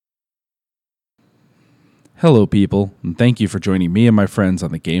Hello, people, and thank you for joining me and my friends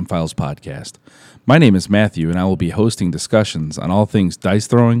on the Game Files podcast. My name is Matthew, and I will be hosting discussions on all things dice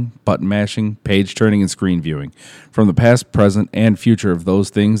throwing, button mashing, page turning, and screen viewing, from the past, present, and future of those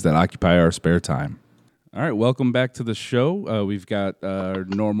things that occupy our spare time. All right, welcome back to the show. We've got our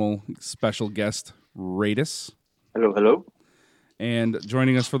normal special guest, Repost, Hello, hello. and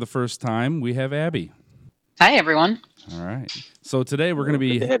joining us for the first time, we have Abby. Hi, everyone. All right. So today we're going to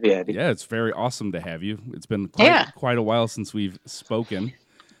be. Good to have you, Abby. Yeah, it's very awesome to have you. It's been Yeah. quite a while since we've spoken,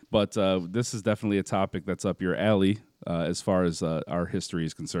 but this is definitely a topic that's up your alley as far as our history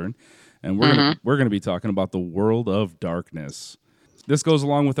is concerned, and we're gonna be talking about the world of darkness. This goes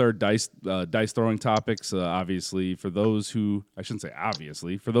along with our dice throwing topics. Obviously, for those who I shouldn't say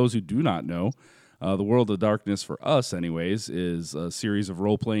obviously, for those who do not know, the world of darkness for us, anyways, is a series of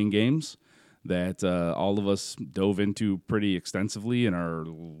role playing games that all of us dove into pretty extensively in our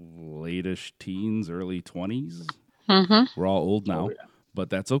late-ish teens, early 20s. We're all old now,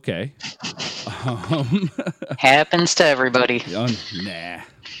 but that's okay. Happens to everybody. Nah.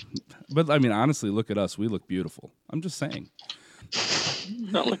 But, I mean, honestly, look at us. We look beautiful. I'm just saying.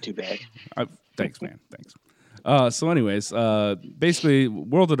 Don't look too bad. Thanks, man. Thanks. So anyways, basically,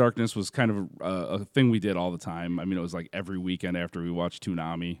 World of Darkness was kind of a thing we did all the time. I mean, it was like every weekend after we watched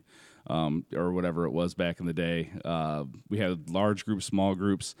Toonami. Or whatever it was back in the day. We had large groups, small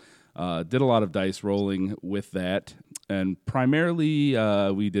groups. Did a lot of dice rolling with that, and primarily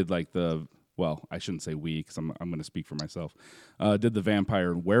we did like I shouldn't say we, because I'm going to speak for myself. Did the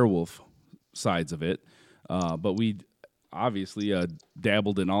vampire and werewolf sides of it, but we obviously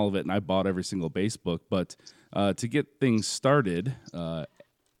dabbled in all of it, and I bought every single base book. But to get things started,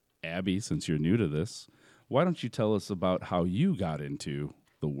 Abby, since you're new to this, why don't you tell us about how you got into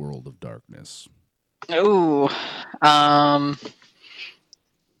the world of darkness? Ooh.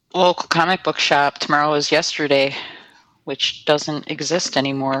 Local comic book shop. Tomorrow is yesterday, which doesn't exist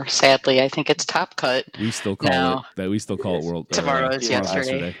anymore, sadly. I think it's Top Cut. We still call it that. We still call it world. Tomorrow is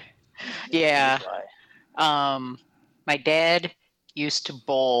yesterday. Yeah. My dad used to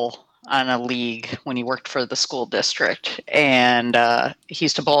bowl on a league when he worked for the school district, and he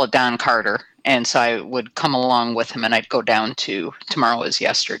used to bowl at Don Carter. And so I would come along with him, and I'd go down to Tomorrow is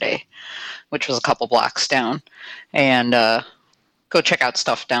Yesterday, which was a couple blocks down, and go check out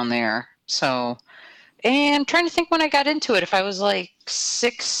stuff down there. So, and trying to think when I got into it, if I was like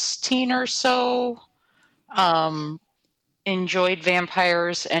 16 or so, enjoyed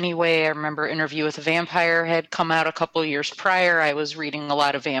vampires anyway. I remember Interview with a Vampire had come out a couple years prior. I was reading a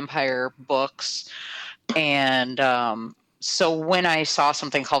lot of vampire books, and so when I saw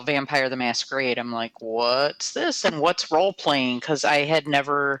something called Vampire the Masquerade, I'm like, what's this? And what's role-playing? Because I had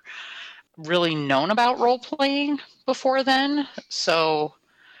never really known about role-playing before then. So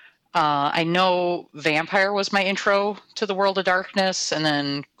I know Vampire was my intro to the world of darkness, and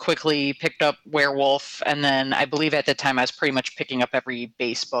then quickly picked up Werewolf. And then I believe at the time I was pretty much picking up every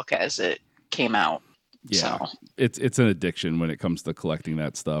base book as it came out. Yeah, so. It's an addiction when it comes to collecting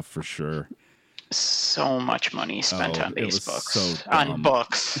that stuff, for sure. So much money spent on base books, so on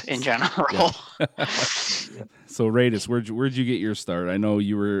books in general. So, Radis, where'd you get your start? I know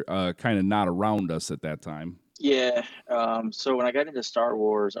you were kind of not around us at that time. Yeah. So when I got into Star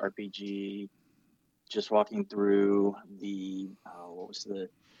Wars RPG, just walking through the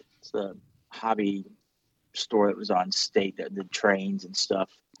the hobby store that was on State that did trains and stuff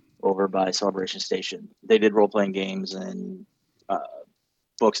over by Celebration Station. They did role playing games and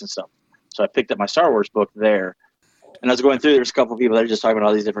books and stuff. So I picked up my Star Wars book there, and I was going through. There's a couple of people that are just talking about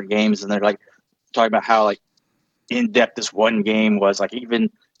all these different games, and they're like talking about how like in depth this one game was. Like even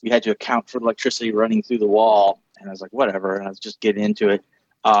you had to account for electricity running through the wall, and I was like, whatever. And I was just getting into it.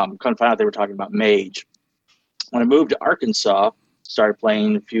 Couldn't find out they were talking about Mage. When I moved to Arkansas, started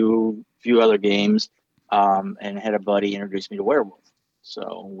playing a few other games, and had a buddy introduce me to Werewolf.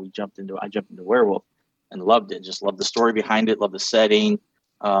 So I jumped into Werewolf and loved it. Just loved the story behind it, loved the setting.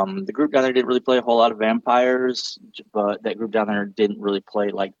 The group down there didn't really play a whole lot of vampires, but that group down there didn't really play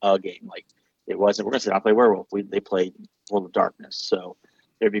like a game. Like it wasn't, we're going to sit down and play Werewolf. They played World of Darkness. So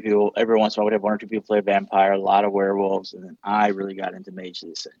there'd be people, every once in a while, we'd have one or two people play a vampire, a lot of werewolves. And then I really got into Mage of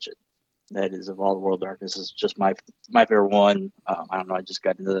the Ascension. That is, of all the World of Darkness, is just my favorite one. I don't know, I just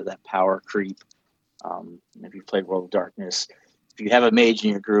got into that power creep. If you played World of Darkness, if you have a mage in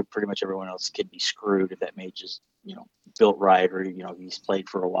your group, pretty much everyone else can be screwed if that mage is, built right, or he's played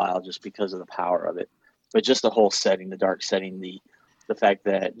for a while, just because of the power of it. But just the whole setting, the dark setting, the fact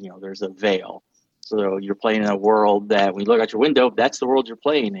that there's a veil, so you're playing in a world that when you look out your window, that's the world you're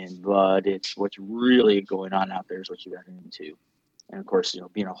playing in, but it's what's really going on out there is what you got into. And of course,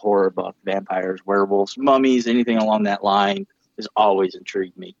 being a horror buff, vampires, werewolves, mummies, anything along that line has always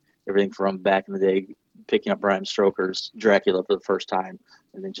intrigued me. Everything from back in the day, picking up Bram Stoker's Dracula for the first time,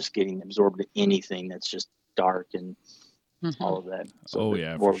 and then just getting absorbed in anything that's just dark and all of that. So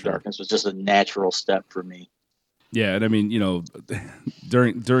World of Darkness was just a natural step for me. Yeah, and I mean,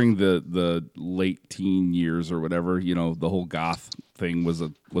 during the late teen years or whatever, the whole goth thing was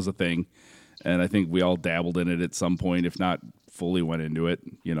a thing, and I think we all dabbled in it at some point, if not fully went into it,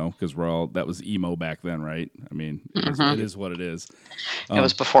 because that was emo back then, right? I mean, it is what it is. It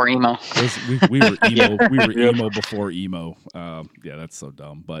was before emo. We were emo. We were emo before emo. Yeah, that's so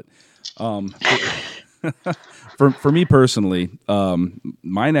dumb. But for me personally,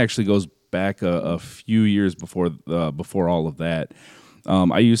 mine actually goes back a few years before all of that.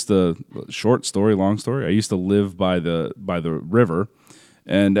 I used to long story. I used to live by the river,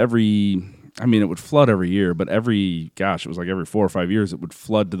 and it would flood every year, but it was like every 4 or 5 years, it would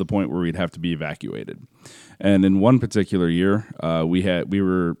flood to the point where we'd have to be evacuated. And in one particular year, we had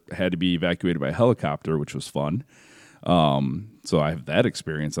to be evacuated by a helicopter, which was fun. So I have that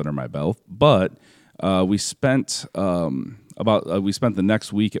experience under my belt. But we spent the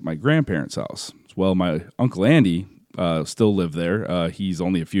next week at my grandparents' house. Well, my Uncle Andy still lived there. He's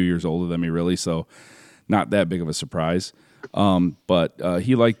only a few years older than me, really, so not that big of a surprise. But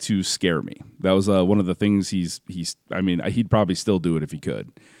he liked to scare me. That was one of the things he'd probably still do it if he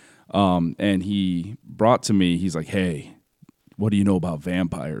could. And he brought to me, he's like, "Hey, what do you know about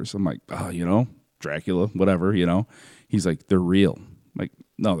vampires?" I'm like, Dracula, whatever, He's like, "They're real." I'm like,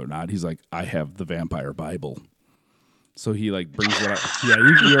 "No, they're not." He's like, "I have the vampire Bible." So he brings it up. Yeah,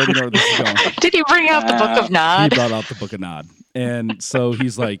 you already know where this is going. Did he bring out the Book of Nod? He brought out the Book of Nod. And so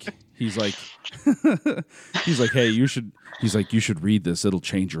he's like, "Hey, you should read this. It'll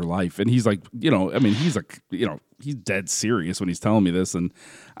change your life." And he's like, he's dead serious when he's telling me this. And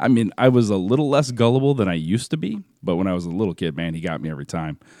I mean, I was a little less gullible than I used to be, but when I was a little kid, man, he got me every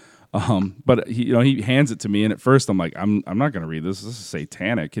time. But he hands it to me, and at first I'm like, I'm not going to read this. This is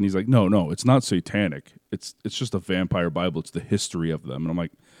satanic. And he's like, no, it's not satanic. It's just a vampire Bible. It's the history of them. And I'm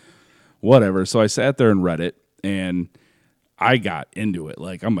like, whatever. So I sat there and read it, and I got into it.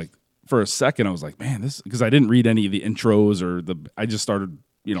 I'm like, for a second, I was like, man, because I didn't read any of the intros I just started,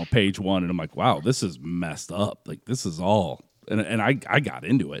 page 1, and I'm like, wow, this is messed up. This is all, and I got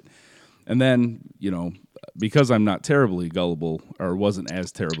into it. And then, because I'm not terribly gullible, or wasn't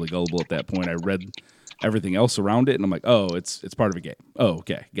as terribly gullible at that point, I read everything else around it, and I'm like, oh, it's part of a game. Oh,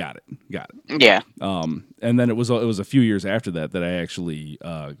 okay, got it. Yeah. And then it was a few years after that I actually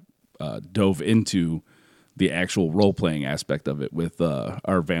dove into the actual role-playing aspect of it with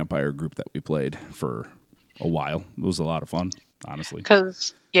our vampire group that we played for a while. It was a lot of fun, honestly.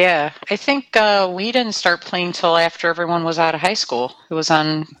 Because, I think we didn't start playing till after everyone was out of high school. It was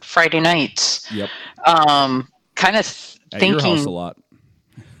on Friday nights. Yep. Kind of thinking... At your house a lot.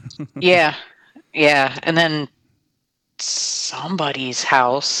 Yeah. And then somebody's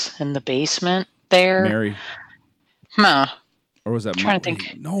house in the basement there. Mary. Huh. Or was that? I'm trying to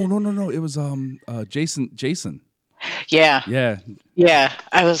think. No. It was Jason. Yeah.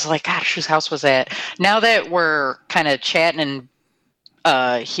 I was like, gosh, whose house was that? Now that we're kind of chatting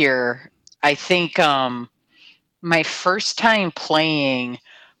here, I think my first time playing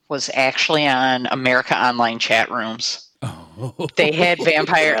was actually on America Online chat rooms. Oh. They had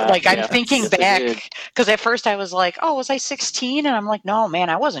vampire. I'm thinking back because at first I was like, "Oh, was I 16?" And I'm like, "No, man,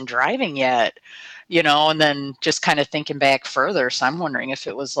 I wasn't driving yet." And then just kind of thinking back further. So I'm wondering if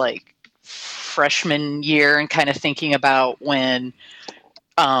it was freshman year and kind of thinking about when,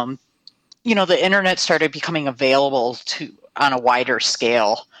 the internet started becoming available on a wider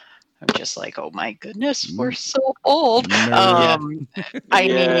scale. I'm just like, oh my goodness, we're so old. I mean,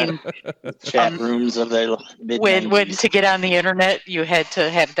 chat rooms of the when to get on the internet, you had to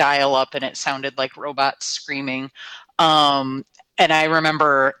have dial up, and it sounded like robots screaming. And I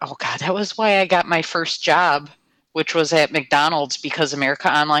remember, oh God, that was why I got my first job, which was at McDonald's, because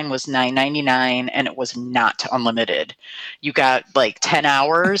America Online was $9.99 and it was not unlimited. You got 10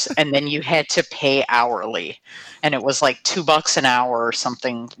 hours and then you had to pay hourly, and it was $2 an hour or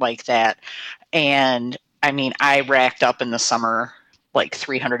something like that. And I mean, I racked up in the summer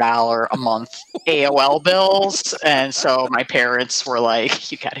 $300 a month AOL bills. And so my parents were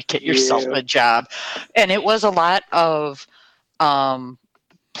like, you got to get yourself a job. And it was a lot of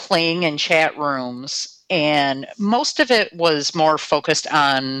playing in chat rooms, and most of it was more focused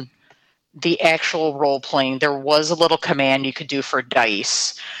on the actual role playing. There was a little command you could do for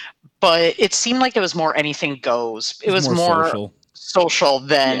dice, but it seemed like it was more anything goes. It was more social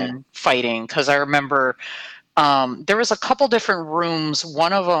than fighting, because I remember There was a couple different rooms.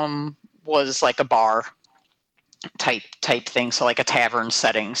 One of them was like a bar type thing, so like a tavern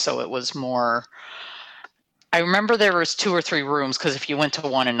setting. So it was more. I remember there was 2 or 3 rooms because if you went to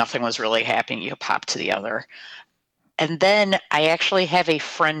one and nothing was really happening, you could pop to the other. And then I actually have a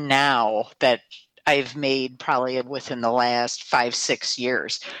friend now that I've made probably within the last 5-6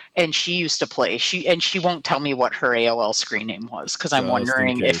 years, and she used to play. She won't tell me what her AOL screen name was because I'm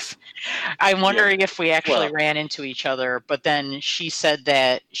wondering if we actually ran into each other. But then she said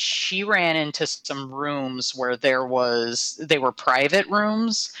that she ran into some rooms where they were private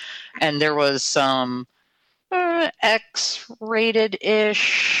rooms, and there was some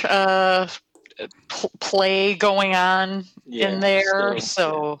X-rated-ish play going on in there.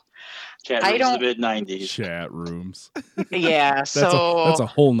 Chat rooms of the mid-90s. Chat rooms. Yeah, that's a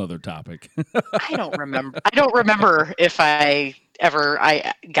whole nother topic. I don't remember if I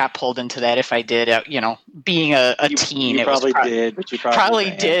got pulled into that. If I did, being a teen, you probably did, but you probably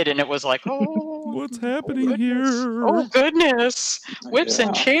did, and it was like, oh, what's happening here? Oh goodness, whips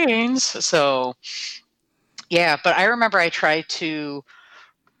and chains. So, yeah, but I remember I tried to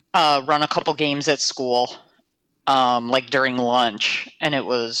run a couple games at school, like during lunch, and it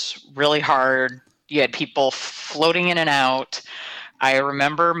was really hard. You had people floating in and out. I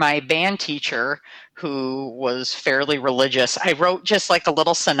remember my band teacher, who was fairly religious. I wrote just like a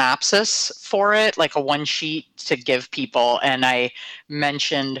little synopsis for it, like a one sheet to give people, and I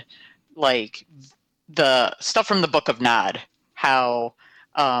mentioned like the stuff from the Book of Nod, how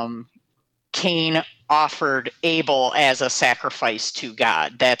Cain offered Abel as a sacrifice to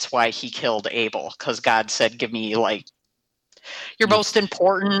God. That's why he killed Abel, because God said, give me like your most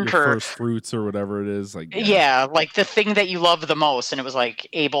important your first fruits or whatever it is. Like like the thing that you love the most. And it was like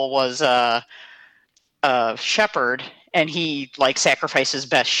Abel was a shepherd, and he like sacrificed his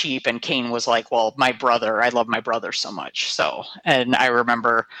best sheep, and Cain was like, well, my brother, I love my brother so much. So, and I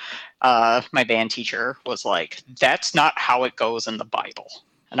remember my band teacher was like, that's not how it goes in the Bible.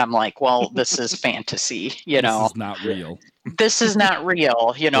 And I'm like, well, this is fantasy, This is not real. This is not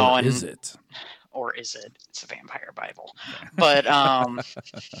real, Or is it? Or is it? It's a vampire Bible. But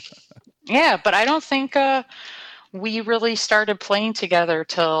yeah, but I don't think we really started playing together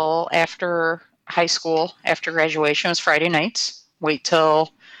till after high school, after graduation. It was Friday nights. Wait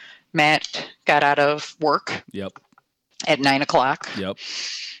till Matt got out of work. Yep. At 9:00. Yep.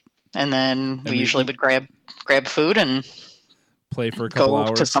 And then we usually would grab food and play for a couple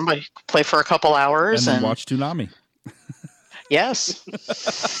hours. To somebody, play for a couple hours, and then watch Toonami. Yes.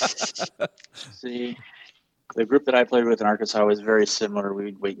 See, the group that I played with in Arkansas was very similar.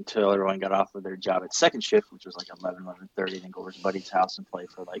 We'd wait until everyone got off of their job at second shift, which was like 11:30, then go over to his buddy's house and play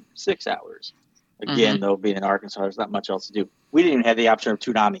for like 6 hours. Again, though, being in Arkansas, there's not much else to do. We didn't even have the option of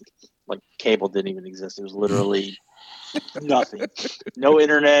Toonami. Like, cable didn't even exist. It was literally nothing. No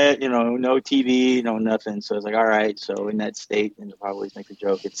internet, no TV, no nothing. So it's like, all right, so in that state, and I always make the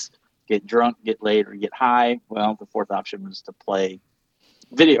joke, it's get drunk, get laid, or get high. Well, the fourth option was to play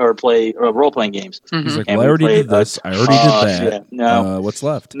role-playing games. He's like, well, I already did this. I already did that. Yeah, no. What's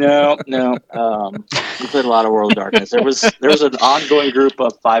left? No. We played a lot of World of Darkness. There was an ongoing group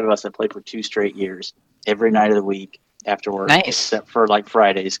of 5 of us that played for 2 straight years, every night of the week after work. Nice. Except for like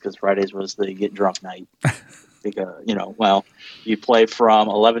Fridays, because Fridays was the get drunk night. Because, you play from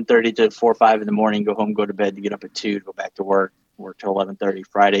 11:30 to 4 or 5 in the morning, go home, go to bed, to get up at 2 to go back to work till 11:30.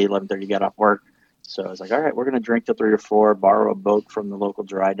 Friday, 11:30, get off work. So I was like, all right, we're going to drink till 3 or 4, borrow a boat from the local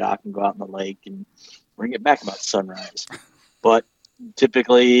dry dock and go out in the lake and bring it back about sunrise. But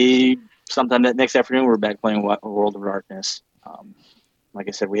typically, sometime that next afternoon, we're back playing World of Darkness. Like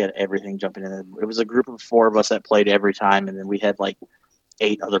I said, we had everything jumping in. It was a group of 4 of us that played every time, and then we had like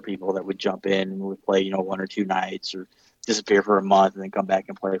 8 other people that would jump in and would play, 1 or 2 nights, or disappear for a month and then come back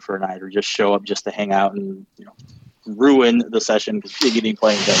and play for a night, or just show up just to hang out and, ruin the session because we didn't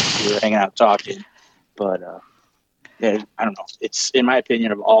play because we were hanging out talking. But yeah, I don't know. It's, in my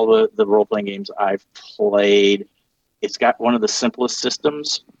opinion, of all the role-playing games I've played, it's got one of the simplest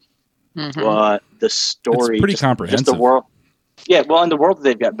systems, but the story... It's pretty comprehensive. Just the world. Yeah, well, in the world that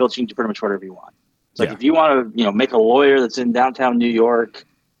they've got built, you can do pretty much whatever you want. It's like, if you want to, make a lawyer that's in downtown New York,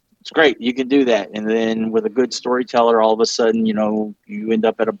 it's great. You can do that. And then with a good storyteller, all of a sudden, you end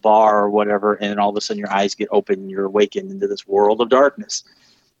up at a bar or whatever, and all of a sudden your eyes get open and you're awakened into this world of darkness.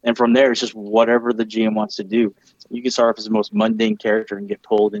 And from there, it's just whatever the GM wants to do. You can start off as the most mundane character and get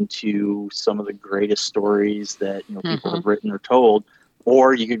pulled into some of the greatest stories that people have written or told,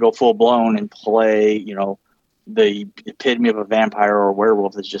 or you could go full blown and play, the epitome of a vampire or a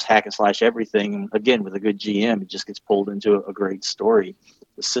werewolf that's just hack and slash everything. Again, with a good GM, it just gets pulled into a great story.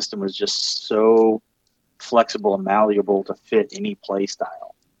 The system was just so flexible and malleable to fit any play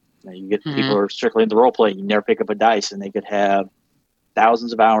style. You get people who are strictly into role playing. You never pick up a dice, and they could have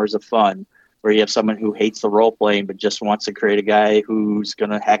thousands of hours of fun. Where you have someone who hates the role playing but just wants to create a guy who's going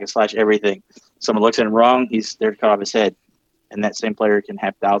to hack and slash everything. Someone looks at him wrong, he's there to cut off his head. And that same player can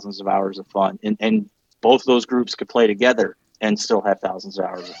have thousands of hours of fun. And both those groups could play together and still have thousands of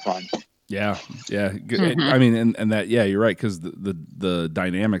hours of fun. Yeah. I mean, and that, yeah, you're right, because the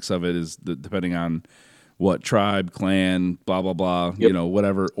dynamics of it is depending on what tribe, clan, blah, blah, blah,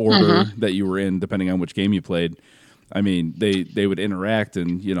 whatever order that you were in, depending on which game you played. I mean, they would interact,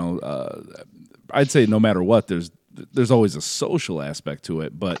 and I'd say no matter what, there's always a social aspect to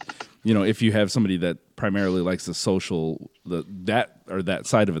it. But if you have somebody that primarily likes the social, that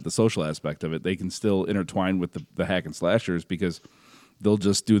side of it, the social aspect of it, they can still intertwine with the hack and slashers, because they'll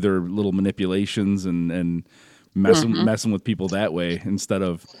just do their little manipulations and messing with people that way instead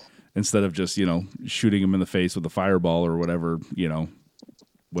of just shooting them in the face with a fireball or whatever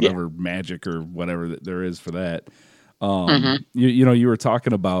magic or whatever that there is for that. You were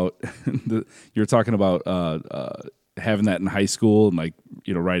talking about having that in high school and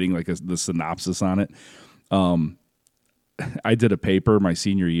writing the synopsis on it. I did a paper my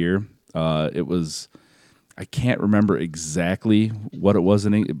senior year. It was, I can't remember exactly what it was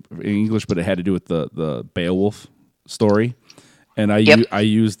in English, but it had to do with the Beowulf story, and I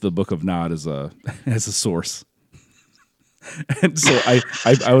used the Book of Nod as a source. And so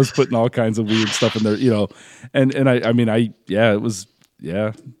I was putting all kinds of weird stuff in there, and it was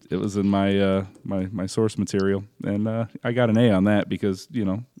in my my source material, and I got an A on that because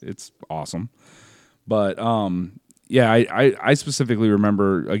it's awesome. But I specifically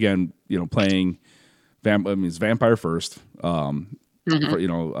remember again playing it's Vampire First. Friday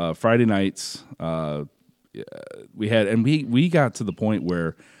nights we got to the point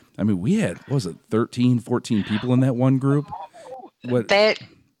where. I mean, we had, 13, 14 people in that one group? That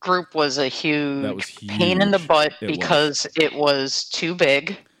group was a huge pain in the butt because it was too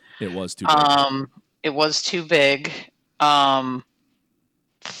big. It was too big. It was too big. 3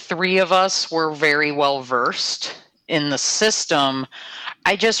 of us were very well versed in the system.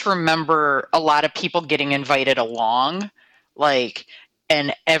 I just remember a lot of people getting invited along,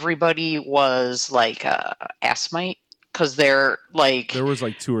 and everybody was Asmite. Because they're there was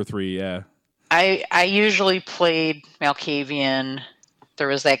 2 or 3, yeah. I usually played Malkavian. There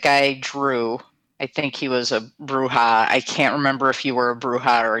was that guy Drew. I think he was a Bruja. I can't remember if you were a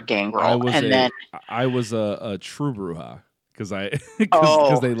Bruja or a Gangrel. I was a true Bruja because they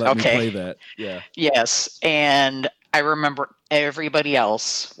let me play that. Yeah. Yes, and I remember everybody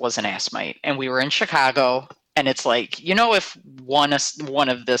else was an Asmite, and we were in Chicago. And it's if one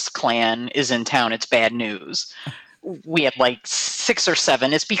of this clan is in town, it's bad news. We had 6 or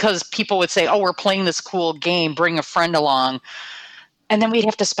 7. It's because people would say, "Oh, we're playing this cool game. Bring a friend along," and then we'd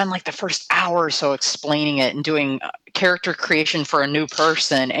have to spend the first hour or so explaining it and doing character creation for a new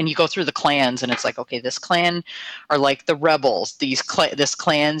person. And you go through the clans, and it's okay, this clan are the rebels. This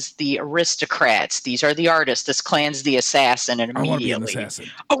clan's the aristocrats. These are the artists. This clan's the assassin. And immediately,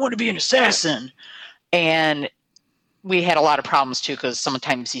 I want to be an assassin. And we had a lot of problems too, because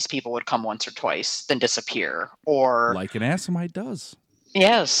sometimes these people would come once or twice, then disappear, or like an Assamite does.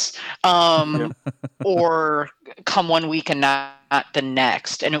 Yes, or come one week and not the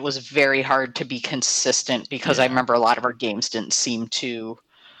next, and it was very hard to be consistent because I remember a lot of our games didn't seem to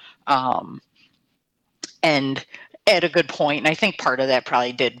end at a good point, and I think part of that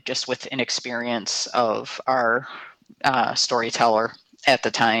probably did just with inexperience of our storyteller at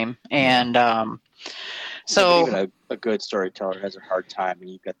the time, and so even a good storyteller has a hard time when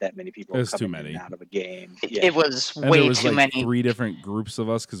you've got that many people coming in and out of a game. It was and way there was too many. 3 different groups of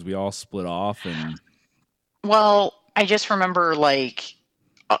us because we all split off. And well, I just remember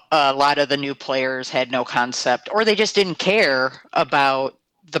a lot of the new players had no concept, or they just didn't care about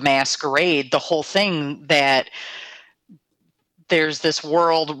the masquerade, the whole thing that there's this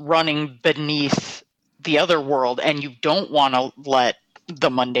world running beneath the other world, and you don't want to let the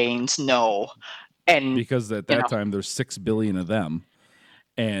mundanes know. And because at that time there's 6 billion of them,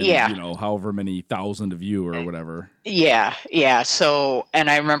 and however many thousand of you or whatever. So, and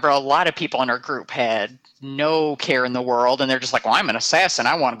I remember a lot of people in our group had no care in the world, and they're just well, I'm an assassin,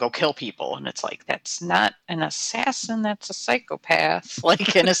 I want to go kill people. And it's that's not an assassin, that's a psychopath.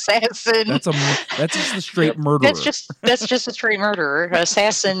 An assassin that's just a straight murderer. That's just a straight murderer. An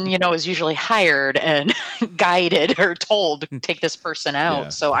assassin is usually hired and guided or told to take this person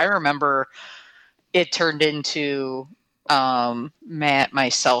out. So I remember it turned into Matt,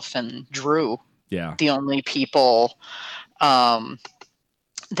 myself, and Drew. Yeah. The only people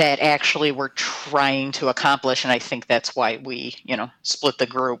that actually we're trying to accomplish, and I think that's why we, split the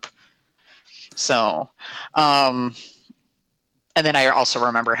group. So, and then I also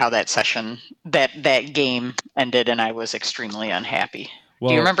remember how that session, that game ended, and I was extremely unhappy. Well,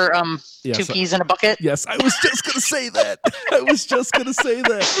 do you remember yes, 2 peas in a bucket? Yes, I was just gonna say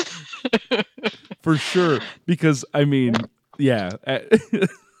that. For sure, because I mean, yeah.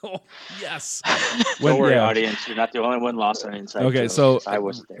 Oh, yes. Don't worry, audience. You're not the only one lost on inside. Okay, joke, so I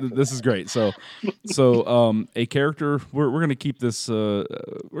wasn't there. This is great. So a character. We're gonna keep this. We're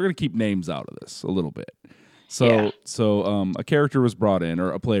gonna keep names out of this a little bit. So a character was brought in,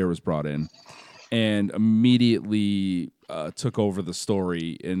 or a player was brought in, and immediately took over the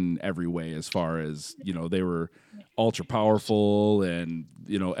story in every way. As far as they were ultra powerful, and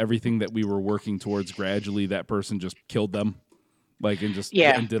everything that we were working towards gradually, that person just killed them.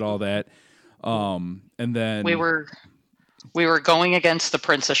 And did all that, and then we were going against the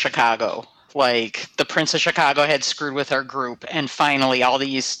Prince of Chicago. Like, the Prince of Chicago had screwed with our group, and finally, all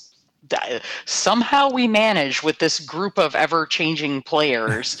these somehow we managed with this group of ever-changing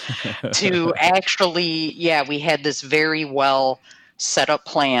players to actually, we had this very well set up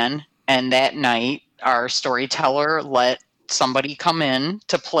plan, and that night, our storyteller let somebody come in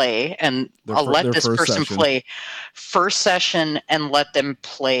to play, and let this person play first session, and let them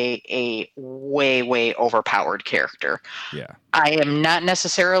play a way overpowered character. Yeah, I am not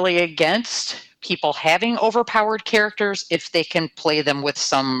necessarily against people having overpowered characters if they can play them with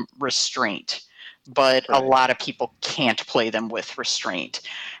some restraint, but a lot of people can't play them with restraint.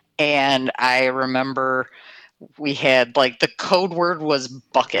 And I remember we had, like, the code word was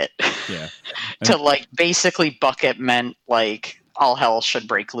bucket. Yeah. Basically bucket meant, like, all hell should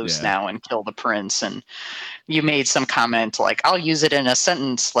break loose now and kill the prince. And you made some comment like, I'll use it in a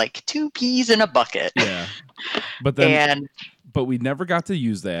sentence, like 2 peas in a bucket. Yeah. But then, but we never got to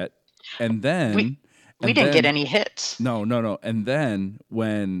use that. And then we didn't get any hits. No. And then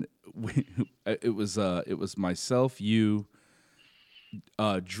when it was myself, you,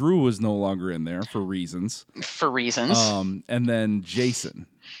 Drew was no longer in there for reasons. And then Jason,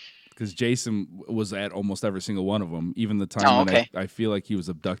 because Jason was at almost every single one of them, even the time when I feel like he was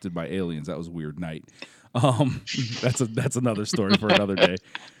abducted by aliens. That was a weird night. That's another story for another day.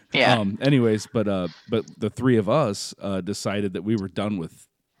 Yeah. Anyways, but the three of us decided that we were done with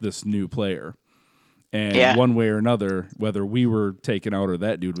this new player, and one way or another, whether we were taken out or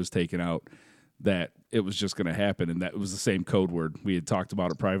that dude was taken out, that it was just going to happen. And that was the same code word. We had talked about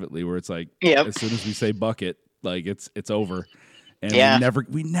it privately, where it's like, as soon as we say bucket, like it's over. And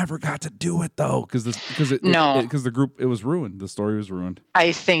we never got to do it though, because the group, it was ruined. The story was ruined.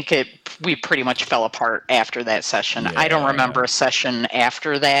 I think we pretty much fell apart after that session. Yeah. I don't remember a session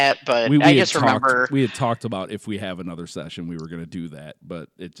after that, but I just remember we had talked about if we have another session, we were going to do that, but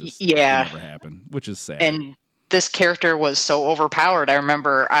it just never happened, which is sad. And this character was so overpowered. I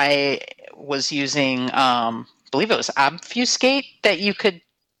remember I was using, I believe it was Obfuscate,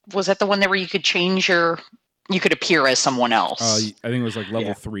 was that the one where you could change you could appear as someone else? I think it was like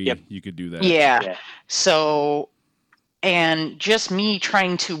level 3. Yep. You could do that. Yeah. So, and just me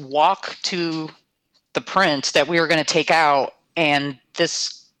trying to walk to the prince that we were going to take out, and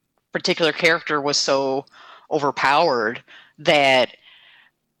this particular character was so overpowered that,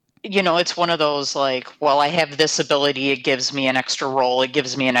 it's one of those like, well, I have this ability, it gives me an extra roll, it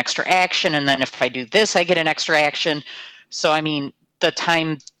gives me an extra action, and then if I do this, I get an extra action. So, I mean, the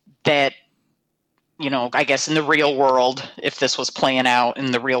time that, I guess in the real world, if this was playing out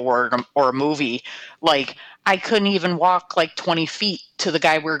in the real world or a movie, like, I couldn't even walk like 20 feet to the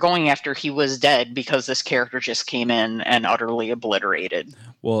guy we were going after. He was dead because this character just came in and utterly obliterated.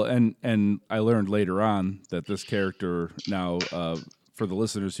 Well, and I learned later on that this character now, for the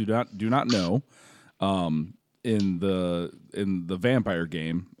listeners who do not know, in the vampire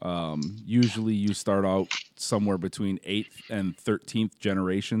game, usually you start out somewhere between 8th and 13th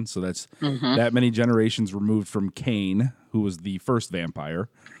generation. So that's that many generations removed from Cain, who was the first vampire.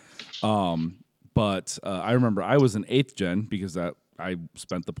 But I remember I was an 8th gen because I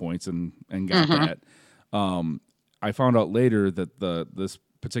spent the points and got that. I found out later that this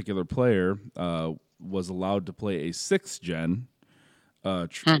particular player was allowed to play a 6th gen.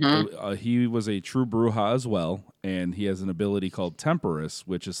 He was a true Bruja as well, and he has an ability called Temporus,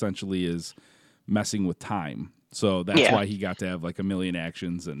 which essentially is messing with time. So that's why he got to have like a million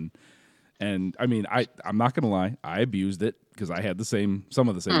actions, and I mean, I'm not gonna lie, I abused it because I had some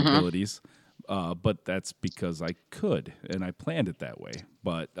of the same abilities, but that's because I could and I planned it that way.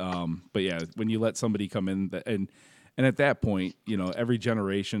 But yeah, when you let somebody come in and at that point, every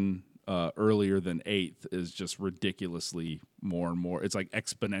generation earlier than 8th is just ridiculously more and more. It's like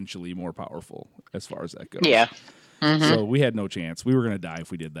exponentially more powerful as far as that goes. Yeah. Mm-hmm. So we had no chance. We were going to die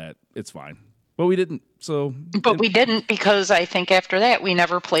if we did that. It's fine. But we didn't. We didn't, because I think after that we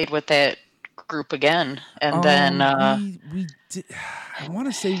never played with that group again. And then we did. I want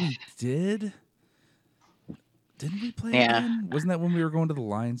to say we did. Didn't we play Yeah. again? Wasn't that when we were going to the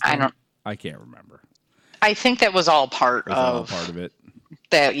Lions? I can't remember. I think that was all part of it.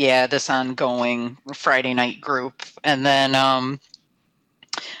 That. Yeah, this ongoing Friday night group. And then I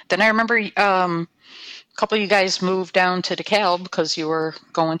remember a couple of you guys moved down to DeKalb because you were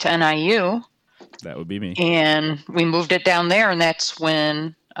going to NIU. That would be me. And we moved it down there, and that's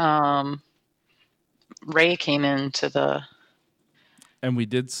when Ray came into the... And we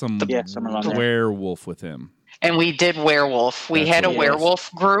did some werewolf with him. And we did werewolf. We had a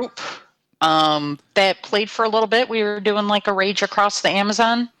werewolf group that played for a little bit. We were doing like a Rage Across the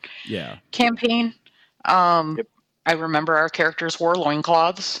Amazon campaign. I remember our characters wore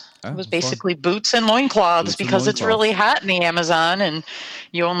loincloths. It was basically boots and loincloths because it's really hot in the Amazon, and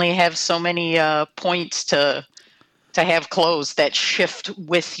you only have so many points to have clothes that shift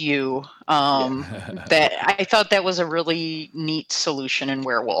with you. That I thought that was a really neat solution in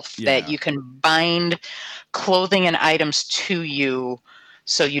Werewolf, that you can bind clothing and items to you,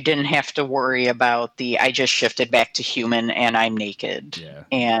 so you didn't have to worry about I just shifted back to human and I'm naked. Yeah.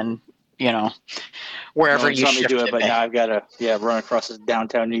 And wherever you shifted. Do it, but now I've got to run across this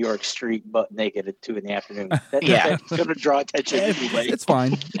downtown New York street butt naked at 2 p.m. That's going to draw attention anyway. It's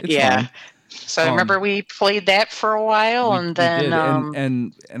fine. Fine. So I remember we played that for a while, and then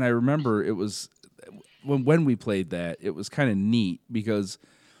and I remember it was when we played that, it was kind of neat because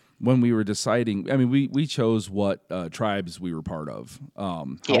when we were deciding, I mean, we chose what tribes we were part of.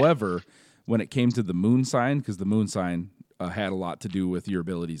 However, when it came to the moon sign, because the moon sign had a lot to do with your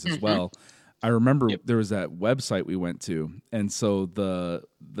abilities as well. I remember there was that website we went to, and so the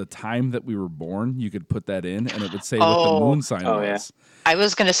time that we were born, you could put that in, and it would say what the moon sign was. I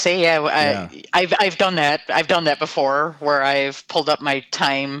was going to say, I've done that. I've done that before, where I've pulled up my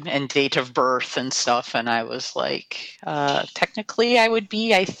time and date of birth and stuff, and I was like, technically,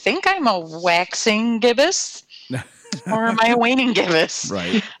 I think I'm a waxing gibbous. Or am I a waning gibbous?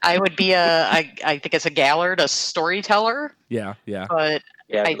 Right. I would be I think it's a Gallard, a storyteller. Yeah. But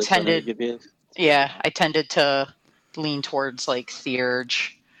I tended to lean towards like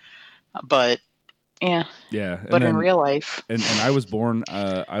Theurge, but yeah. But in real life, and I was born.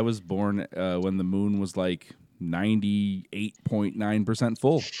 When the moon was like 98.9%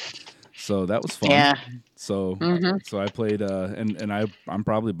 full. So that was fun. Yeah. So I played, and I'm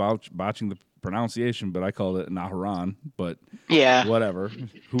probably botching the pronunciation, but I called it Naharan. But whatever.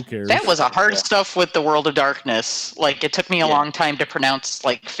 Who cares? That was a hard stuff with the World of Darkness. Like, it took me a long time to pronounce,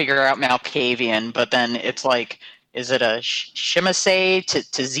 figure out Malkavian, but then it's like, is it a Shimase to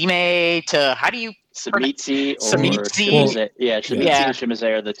Zime to, how do you... Samitsi or Samitsi. Samitsi and Shimase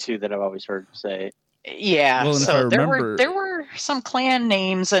are the two that I've always heard say. Yeah, well, so there were some clan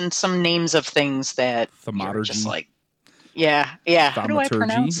names and some names of things that Thaumaturgy. Just like, how do I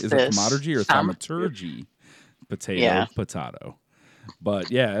pronounce this? Is it thaumaturgy or thaumaturgy? Potato.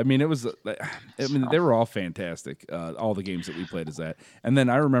 But I mean, it was. I mean, they were all fantastic. All the games that we played as that, and then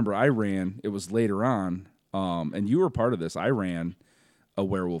I remember I ran. It was later on, and you were part of this. I ran a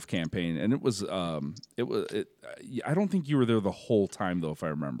werewolf campaign, and it was. I don't think you were there the whole time, though. If I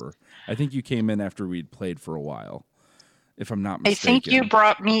remember, I think you came in after we'd played for a while. If I'm not mistaken, I think you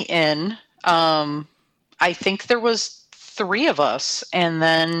brought me in. I think there was 3 of us, and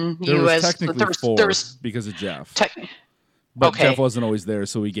then there was technically 4 because of Jeff. But Jeff wasn't always there,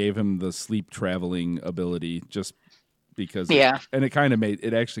 so we gave him the sleep traveling ability just because. And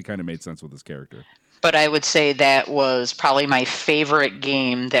it actually kind of made sense with his character. But I would say that was probably my favorite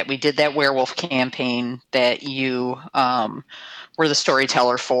game that we did, that werewolf campaign that you were the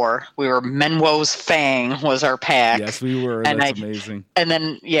storyteller for. We were Menwo's Fang was our pack. Yes, we were. And that's amazing. And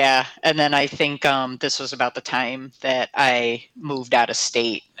then I think this was about the time that I moved out of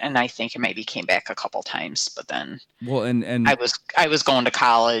state, and I think it maybe came back a couple times. But then, and I was going to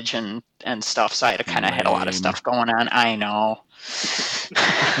college and stuff, so I kind of had a lot of stuff going on. I know.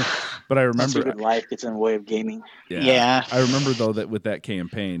 But I remember life gets in the way of gaming. Yeah. I remember though that with that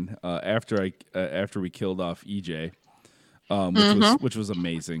campaign, after we killed off EJ, which was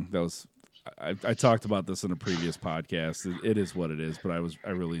amazing. That was I talked about this in a previous podcast. It is what it is, but I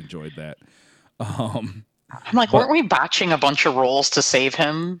really enjoyed that. I'm like, weren't we botching a bunch of rolls to save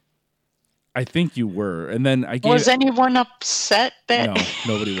him? There was technically 4 because of Jeff. Okay. But Jeff wasn't always there, so we gave him the sleep traveling ability just because. And it kind of made sense with his character. I'm like, weren't we botching a bunch of rolls to save him? I think you were, and then I gave. Was anyone upset that?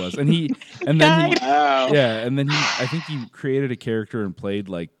 No, nobody was, and then died? Wow. and then I think he created a character and played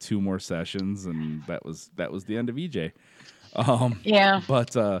like 2 more sessions, and that was the end of EJ. Yeah.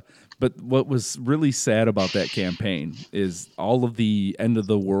 But what was really sad about that campaign is all of the end of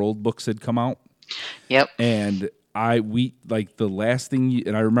the world books had come out. Yep. And we like the last thing,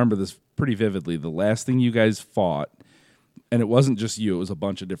 and I remember this pretty vividly. The last thing you guys fought, and it wasn't just you; it was a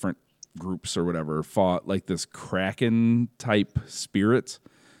bunch of different groups or whatever. Fought like this Kraken type spirit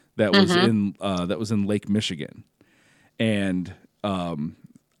that was in Lake Michigan, and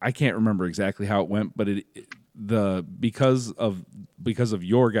I can't remember exactly how it went, but because of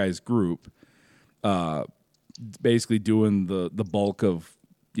your guys' group, basically doing the bulk of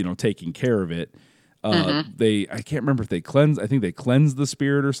taking care of it. I can't remember if they cleansed. I think they cleansed the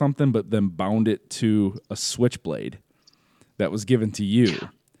spirit or something, but then bound it to a switchblade that was given to you.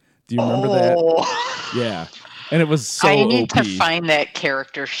 Do you remember that? Yeah, and it was so. I need OP. to find that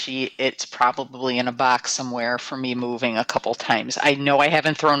character sheet. It's probably in a box somewhere for me moving a couple times. I know I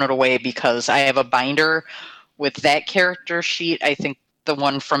haven't thrown it away because I have a binder with that character sheet. I think the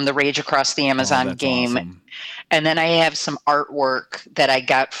one from the Rage Across the Amazon game. Awesome. And then I have some artwork that I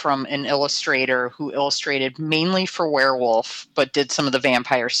got from an illustrator who illustrated mainly for Werewolf, but did some of the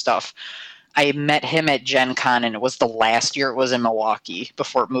vampire stuff. I met him at Gen Con, and it was the last year it was in Milwaukee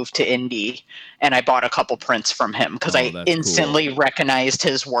before it moved to Indy. And I bought a couple prints from him because I instantly recognized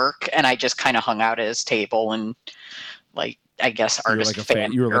his work, and I just kind of hung out at his table and, like, I guess artist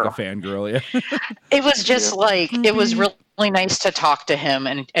fan. You were like a fangirl, yeah. It was just it was really nice to talk to him,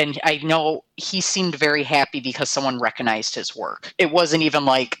 and I know he seemed very happy because someone recognized his work. It wasn't even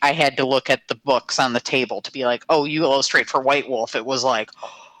like I had to look at the books on the table to be like, oh, you illustrate for White Wolf. It was like,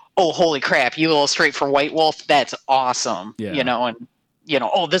 oh, holy crap, you illustrate for White Wolf? That's awesome. Yeah. And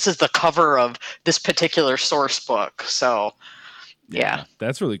oh, this is the cover of this particular source book. So yeah.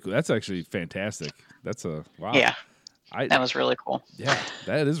 That's really cool. That's actually fantastic. That's wow. Yeah. That was really cool. Yeah,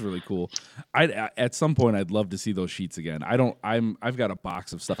 that is really cool. At some point I'd love to see those sheets again. I've got a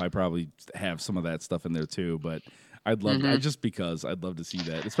box of stuff. I probably have some of that stuff in there too, but I'd love because I'd love to see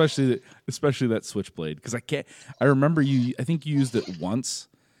that, especially that switchblade, because I remember I think you used it once,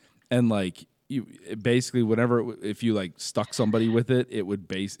 and like you basically if you like stuck somebody with it, it would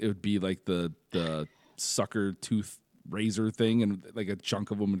be like the sucker tooth razor thing, and like a chunk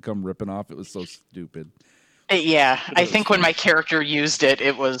of them would come ripping off. It was so stupid. Yeah, I think when my character used it,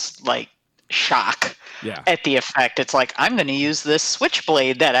 it was like shock at the effect. It's like, I'm going to use this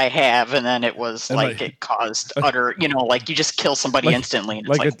switchblade that I have, and then it was it caused utter, like you just kill somebody instantly. And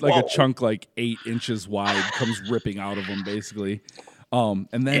it's like a chunk like 8 inches wide comes ripping out of them, basically. And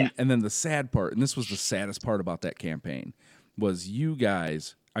then the sad part, and this was the saddest part about that campaign, was you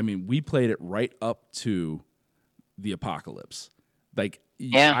guys. I mean, we played it right up to the apocalypse. Like,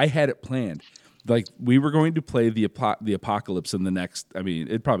 I had it planned. Like, we were going to play the apocalypse in the next. I mean,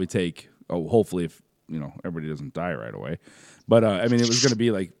 it'd probably take. Hopefully, if everybody doesn't die right away. But I mean, it was going to be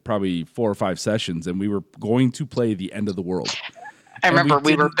like probably 4 or 5 sessions, and we were going to play the end of the world. I remember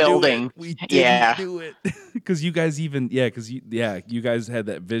we were building. We didn't do it because you guys you guys had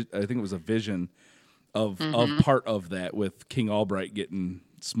that. I think it was a vision of part of that with King Albright getting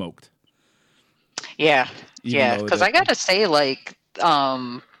smoked. Yeah, because I gotta say, like,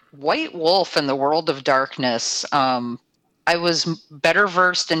 White Wolf and the World of Darkness, I was better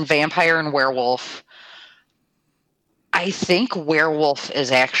versed in vampire and werewolf. I think werewolf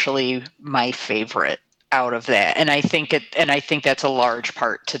is actually my favorite out of that, and I think that's a large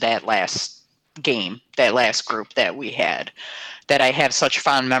part to that last game, that last group that we had, that I have such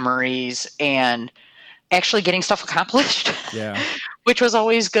fond memories and actually getting stuff accomplished. Yeah. Which was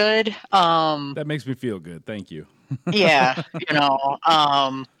always good. That makes me feel good. Thank you. Yeah,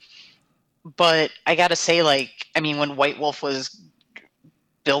 but I got to say, like, I mean, when White Wolf was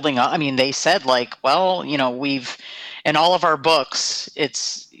building up, I mean, they said, like, well, we've, in all of our books,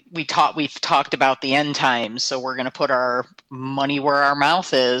 we've talked about the end times, so we're going to put our money where our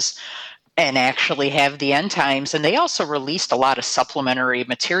mouth is and actually have the end times. And they also released a lot of supplementary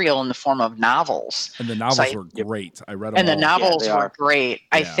material in the form of novels. And the novels were great. I read them all. And the novels were great.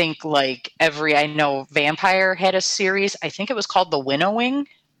 Yeah. I think, like, I know Vampire had a series, I think it was called The Winnowing,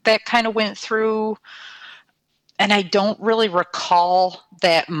 that kind of went through, and I don't really recall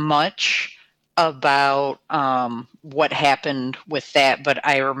that much about what happened with that, but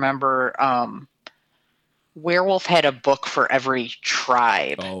I remember Werewolf had a book for every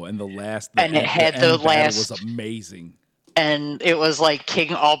tribe. Oh, and the last was amazing. and it was like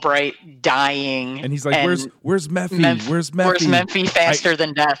King Albright dying, And he's like, "Where's Mephi? Where's Mephi? Where's Memphi faster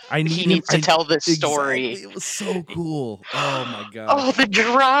than death? I need he him. needs to tell this story." Exactly. It was so cool. Oh my god. Oh, the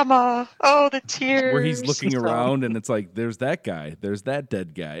drama. Oh, the tears. Where he's looking So- around and it's like, there's that guy, there's that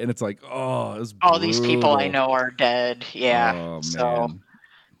dead guy, and it's like, oh, it was all these people I brutal. know are dead. Yeah. Oh So man.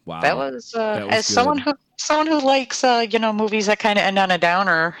 Wow. that was, That was as someone good. who likes movies that kind of end on a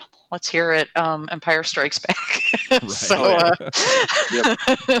downer. Let's hear it. Empire Strikes Back. Right. So, Yep.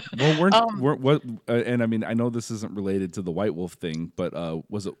 Well, and I mean, I know this isn't related to the White Wolf thing, but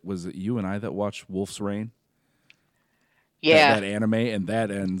was it you and I that watched Wolf's Rain? yeah. That anime, and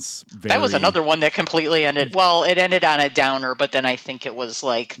that ends very... That was another one that completely ended. Well, it ended on a downer, but then I think it was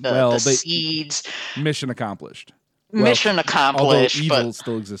like the seeds. Mission accomplished. Mission accomplished. Although evil but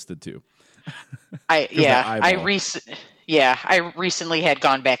still existed too. I recently had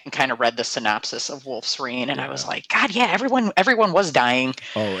gone back and kind of read the synopsis of Wolf's Rain, and I was like, God, yeah, everyone was dying.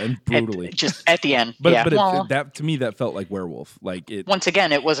 Oh, and brutally, just at the end. But that to me, that felt like werewolf. Like it. Once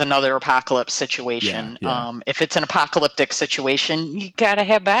again, it was another apocalypse situation. Yeah. If it's an apocalyptic situation, you gotta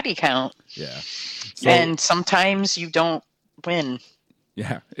have body count. Yeah. And sometimes you don't win.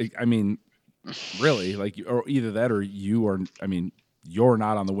 Yeah, I mean, really, like, or either that, or you're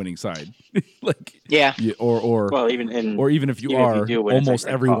not on the winning side. Like, yeah, even if you are, almost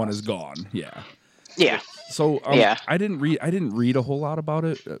everyone is gone. Yeah. Yeah. So I didn't read a whole lot about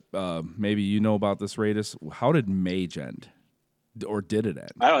it. Maybe you know about this, Radis. How did Mage end, or did it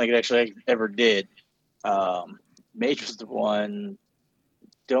end? I don't think it actually ever did. Mage was the one.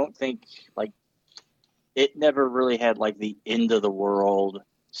 Don't think like it never really had like the end of the world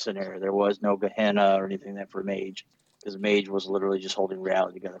scenario. There was no Gehenna or anything that for Mage. Because Mage was literally just holding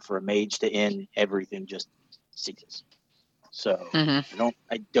reality together. For a Mage to end, everything just ceases. So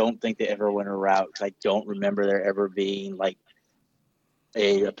I don't think they ever went a route. Because I don't remember there ever being like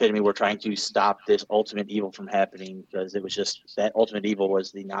a epitome. We're trying to stop this ultimate evil from happening. Because it was just that ultimate evil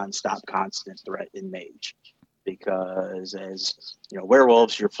was the nonstop, constant threat in Mage. Because as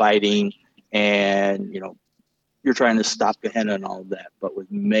werewolves, you're fighting, and you're trying to stop Gehenna and all of that. But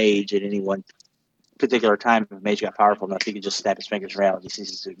with Mage, at any one particular time, if Mage got powerful enough, he could just snap his fingers, reality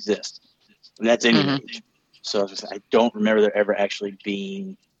ceases to exist. And that's any Mage. So I don't remember there ever actually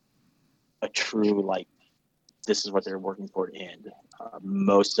being a true, like, this is what they're working for to end.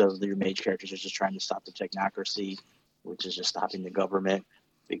 Most of your Mage characters are just trying to stop the technocracy, which is just stopping the government,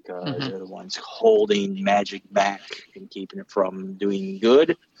 because they're the ones holding magic back and keeping it from doing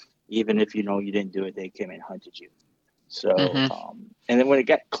good. Even if you didn't do it, they came and hunted you. So, and then when it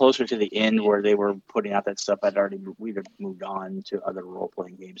got closer to the end where they were putting out that stuff, we'd have moved on to other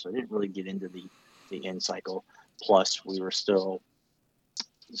role-playing games. So I didn't really get into the end cycle. Plus, we were still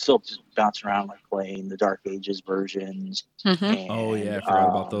just bouncing around, like playing the Dark Ages versions. And, oh, yeah, I forgot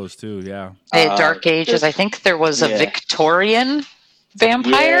about those too, yeah. Dark Ages, I think there was a Victorian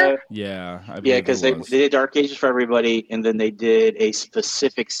vampire? Yeah, because they did Dark Ages for everybody, and then they did a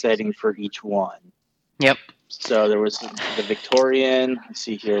specific setting for each one. Yep. So there was the Victorian. Let's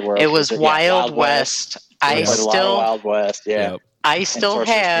see here. Where it was Wild West. Wild West. Yeah. Yep. I still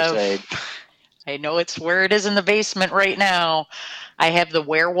have. I know it's where it is in the basement right now. I have the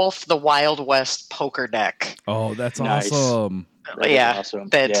Werewolf, the Wild West poker deck. Oh, that's nice. Awesome. Awesome.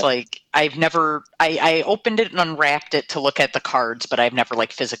 That's like I've never. I opened it and unwrapped it to look at the cards, but I've never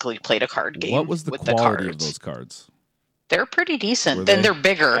like physically played a card game. What was the quality of those cards? They're pretty decent. Then they're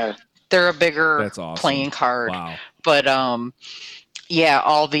bigger. Yeah. They're a bigger playing card. Wow. But all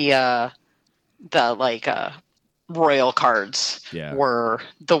the royal cards were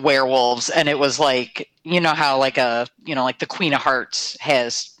the werewolves, and it was like how like the Queen of Hearts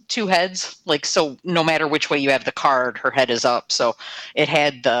has two heads, like, so no matter which way you have the card, her head is up. So it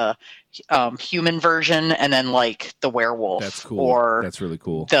had the human version and then like the werewolf. That's cool. Or that's really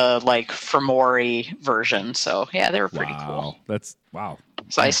cool. The like Fomori version. So yeah, they were pretty cool. That's wow.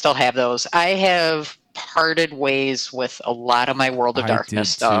 So I still have those. I have parted ways with a lot of my World of Darkness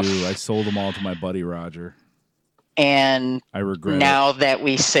stuff. Too. I sold them all to my buddy Roger. And I regret now that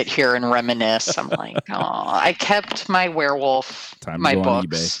we sit here and reminisce, I'm like, oh, I kept my werewolf, my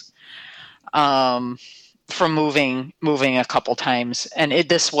books, from moving a couple times. And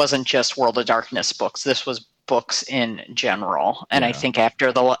this wasn't just World of Darkness books. This was books in general. And I think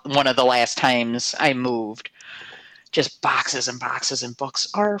after one of the last times I moved, just boxes and boxes and books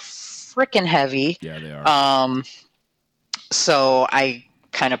are freaking heavy. Yeah, they are. So I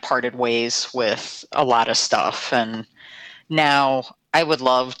kind of parted ways with a lot of stuff, and now I would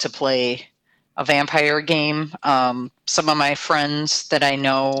love to play a vampire game. Some of my friends that I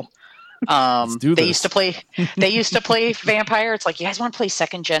know Let's do They this. used to play. They used to play Vampire. It's like, you guys want to play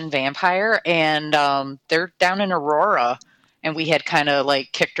second gen Vampire, and they're down in Aurora, and we had kind of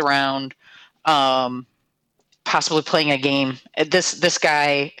like kicked around, possibly playing a game. This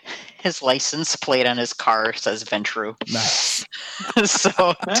guy, his license plate on his car says Ventru. Nice.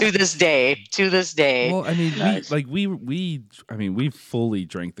 So to this day. Well, I mean, Nice. we fully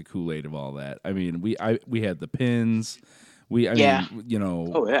drank the Kool-Aid of all that. I mean, we had the pins. I Yeah. mean, you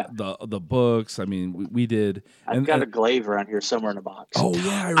know, Oh, yeah. the books. I mean, we did. I've got a glaive around here somewhere in a box. Oh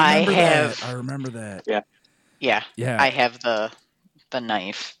yeah, I remember that. Yeah. Yeah. I have the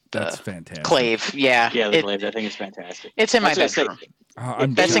knife. That's fantastic. Clave. Yeah. Yeah, the glaive. That thing is fantastic. It's in my I was gonna bedroom.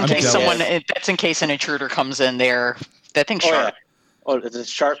 I'm That's in case jealous. That's in case an intruder comes in there. That thing's sharp. Oh, it's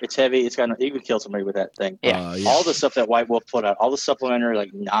sharp. It's heavy. You could kill somebody with that thing. Yeah. All the stuff that White Wolf put out, all the supplementary,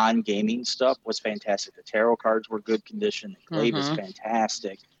 like non-gaming stuff, was fantastic. The tarot cards were good condition. The glaive is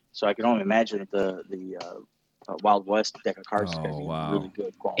fantastic. So I can only imagine that the Wild West deck of cards is going to be really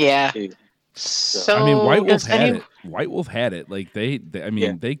good quality. Yeah. Too. So I mean, White Wolf had it. White Wolf had it. Like they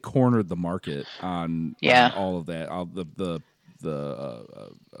they cornered the market on all of that, all the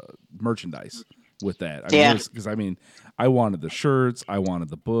merchandise with that. I mean, because I wanted the shirts, I wanted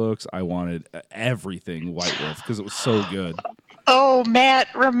the books, I wanted everything White Wolf because it was so good. Oh, Matt,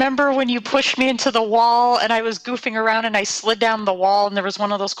 remember when you pushed me into the wall and I was goofing around and I slid down the wall and there was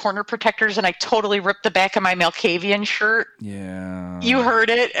one of those corner protectors and I totally ripped the back of my Malkavian shirt? Yeah. You heard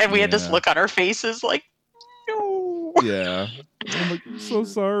it, and we had this look on our faces like, no. Yeah. I'm like, I'm so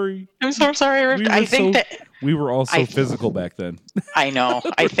sorry. I'm so sorry. I think we were all so physical back then. I know.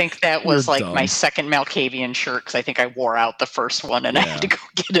 I think that was like dumb. my second Malkavian shirt because I think I wore out the first one and I had to go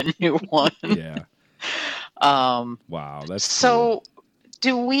get a new one. Yeah. Wow, that's so. Cool.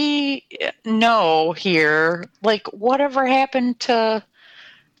 Do we know here, like, whatever happened to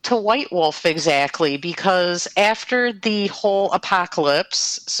White Wolf exactly? Because after the whole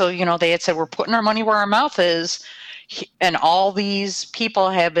apocalypse, so they had said we're putting our money where our mouth is, and all these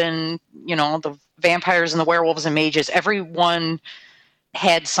people have been, the vampires and the werewolves and mages, everyone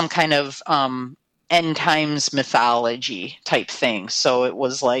had some kind of end times mythology type thing. So it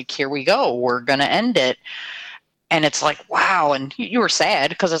was like, here we go, we're gonna end it. And it's like, wow. And you were sad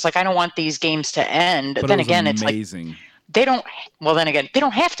because it's like, I don't want these games to end. But then again, amazing. It's like, they don't, well, then again, they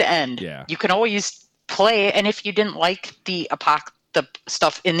don't have to end. Yeah. You can always play. And if you didn't like the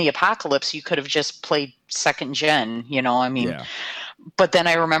stuff in the apocalypse, you could have just played second gen, But then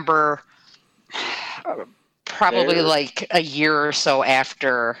I remember probably like a year or so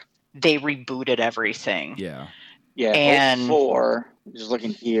after they rebooted everything. Yeah. Yeah. And 04, just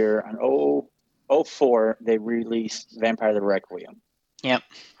looking here on 04, they released Vampire the Requiem. Yep.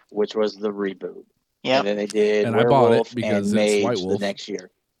 Which was the reboot. Yep. And then they did and Werewolf I bought it because and it's Mage White Wolf the next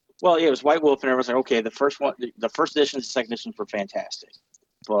year. Well, yeah, it was White Wolf, and everyone's like, okay, the first edition and the second edition were fantastic.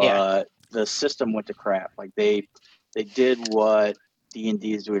 But the system went to crap. Like they did what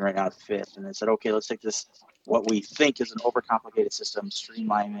D&D is doing right now at 5th, and they said, okay, let's take this, what we think is an overcomplicated system,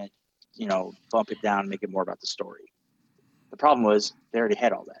 streamline it, bump it down, make it more about the story. The problem was they already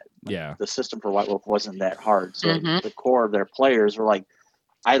had all that. Yeah. The system for White Wolf wasn't that hard. So the core of their players were like,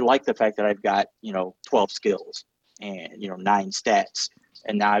 I like the fact that I've got, 12 skills and, 9 stats.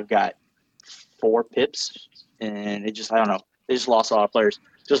 And now I've got 4 pips. And it just, I don't know. They just lost a lot of players.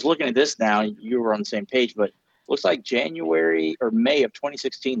 Just looking at this now, you were on the same page, but looks like January or May of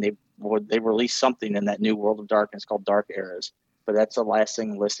 2016, they released something in that new World of Darkness called Dark Eras. But that's the last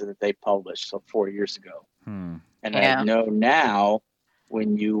thing listed that they published, so 4 years ago. And I know now,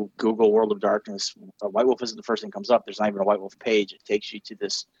 when you Google World of Darkness, White Wolf isn't the first thing that comes up. There's not even a White Wolf page. It takes you to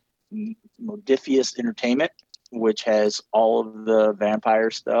this Modifius Entertainment, which has all of the vampire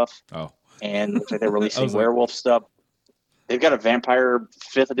stuff. Oh. And looks like they're releasing werewolf stuff. They've got a Vampire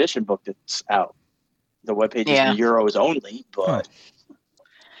 5th edition book that's out. The webpage is in Euros only, but...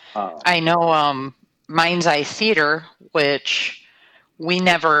 I know Mind's Eye Theater, which... I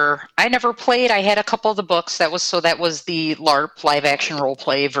never played. I had a couple of the books. That was the LARP live action role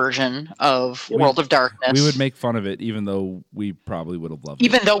play version of World of Darkness. We would make fun of it, even though we probably would have loved it.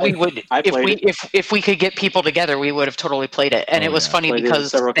 Even though we would, if we could get people together, we would have totally played it. And it was funny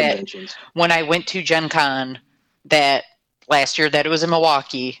because when I went to Gen Con that last year that it was in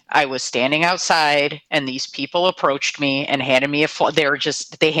Milwaukee, I was standing outside and these people approached me and handed me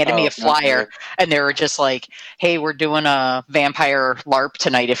they handed me a flyer and they were just like, hey, we're doing a vampire LARP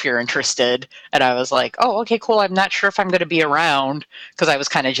tonight if you're interested. And I was like, oh, okay, cool. I'm not sure if I'm going to be around because I was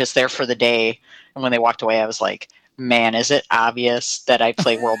kind of just there for the day. And when they walked away, I was like, man, is it obvious that I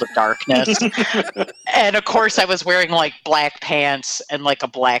play World of Darkness? And of course I was wearing like black pants and like a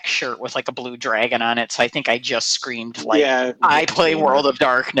black shirt with like a blue dragon on it. So I think I just screamed like, I play World of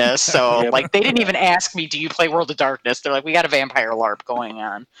Darkness. So like they didn't even ask me, do you play World of Darkness? They're like, we got a vampire LARP going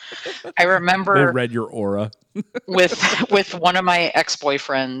on. I remember They read your aura. with one of my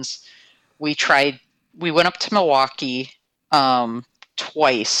ex-boyfriends, we went up to Milwaukee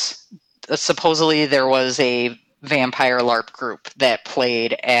twice. Supposedly there was a vampire LARP group that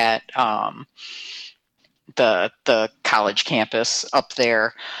played at the college campus up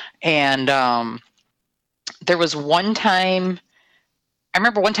there, and there was one time. I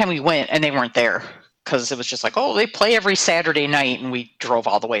remember one time we went and they weren't there because it was just like, oh, they play every Saturday night, and we drove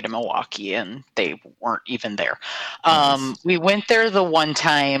all the way to Milwaukee and they weren't even there. Nice. We went there the one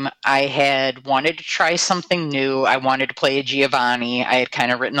time. I had wanted to try something new. I wanted to play a Giovanni. I had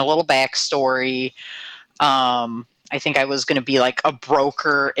kind of written a little backstory. I think I was going to be like a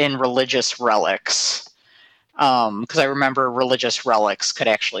broker in religious relics, because I remember religious relics could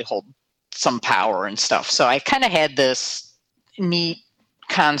actually hold some power and stuff. So I kind of had this neat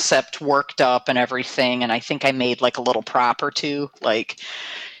concept worked up and everything, and I think I made like a little prop or two, like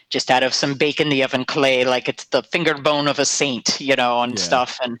just out of some bake in the oven clay, like it's the finger bone of a saint, and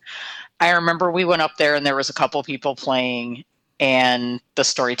stuff. And I remember we went up there and there was a couple people playing, and the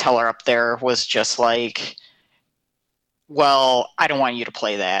storyteller up there was just like, well, I don't want you to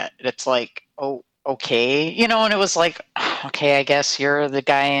play that. It's like, oh, okay, and it was like, okay, I guess you're the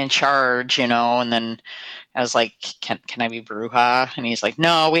guy in charge, and then I was like, can I be Bruja? And he's like,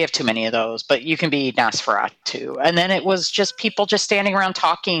 no, we have too many of those, but you can be Nosferatu. And then it was just people just standing around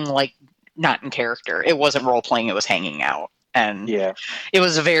talking, like not in character. It wasn't role playing, it was hanging out. And it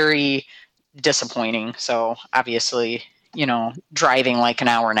was very disappointing. So obviously, driving like an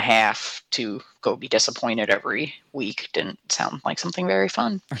hour and a half to go be disappointed every week didn't sound like something very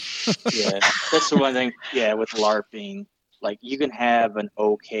fun. Yeah, that's the one thing. Yeah, with LARPing, like you can have an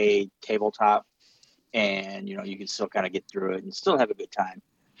okay tabletop, and you can still kind of get through it and still have a good time.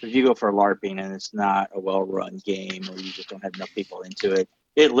 But if you go for LARPing and it's not a well-run game, or you just don't have enough people into it,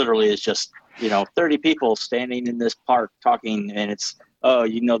 it literally is just 30 people standing in this park talking, and it's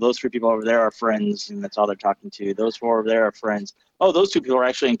those 3 people over there are friends, and that's all they're talking to. Those 4 over there are friends. Oh, those 2 people are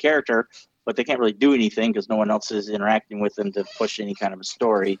actually in character, but they can't really do anything because no one else is interacting with them to push any kind of a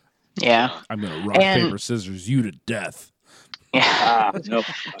story. Yeah. I'm going to rock, paper, scissors you to death. Yeah. Nope.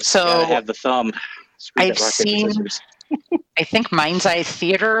 So gotta have the thumb. I've seen, I think Mind's Eye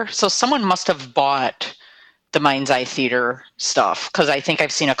Theater. So someone must have bought the Mind's Eye Theater stuff, because I think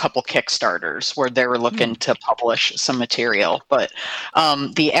I've seen a couple Kickstarters where they were looking to publish some material. But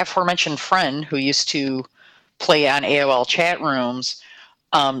the aforementioned friend who used to play on AOL chat rooms,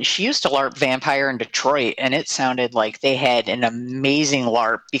 she used to LARP Vampire in Detroit, and it sounded like they had an amazing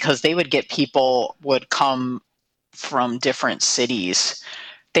LARP because they would get people would come from different cities.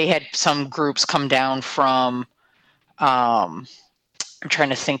 They had some groups come down from, I'm trying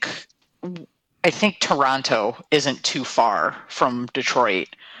to think, I think Toronto isn't too far from Detroit.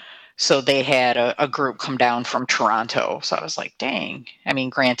 So they had a group come down from Toronto. So I was like, dang. I mean,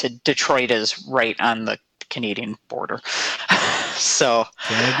 granted, Detroit is right on the Canadian border. So,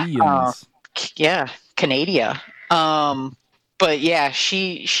 Canadians. Yeah, Canada. But yeah,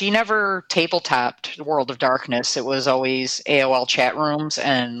 she never tabletopped World of Darkness. It was always AOL chat rooms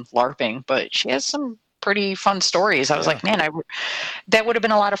and LARPing. But she has some pretty fun stories. I was like, man, that would have been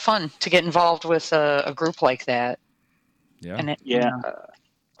a lot of fun to get involved with a group like that. Yeah. And I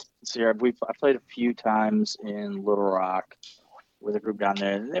played a few times in Little Rock with a group down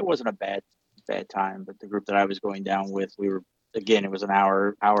there, and it wasn't a bad time. But the group that I was going down with, it was an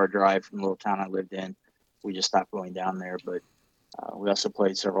hour drive from the little town I lived in. We just stopped going down there. But we also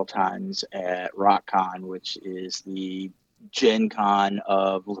played several times at RockCon, which is the Gen Con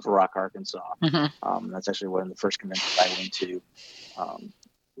of Little Rock, Arkansas. Mm-hmm. That's actually one of the first conventions I went to.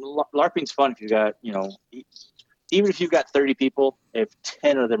 LARPing's fun if you got, even if you've got 30 people, if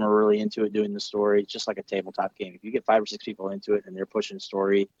 10 of them are really into it doing the story, it's just like a tabletop game. If you get 5 or 6 people into it and they're pushing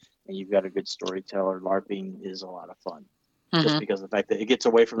story and you've got a good storyteller, LARPing is a lot of fun. Mm-hmm. Just because of the fact that it gets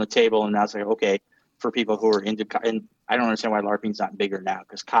away from the table, and now it's like, okay, for people who are into, and I don't understand why LARPing's not bigger now,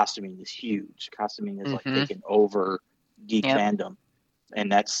 because costuming is huge. Costuming is like taking over geek fandom,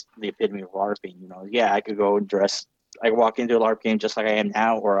 and that's the epitome of LARPing. I could go and dress. I could walk into a LARP game just like I am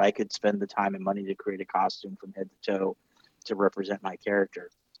now, or I could spend the time and money to create a costume from head to toe to represent my character,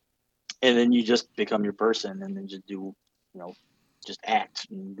 and then you just become your person, and then just do, just act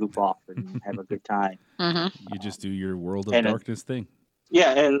and goof off and have a good time. Mm-hmm. You just do your World of Darkness thing.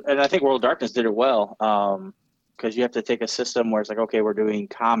 Yeah, and I think World of Darkness did it well, because you have to take a system where it's like, okay, we're doing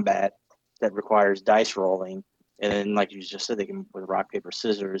combat that requires dice rolling. And then, like you just said, they can with rock, paper,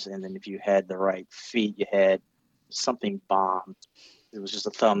 scissors. And then if you had the right feat, you had something bomb. It was just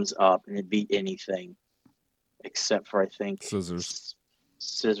a thumbs up, and it beat anything except for, I think, Scissors.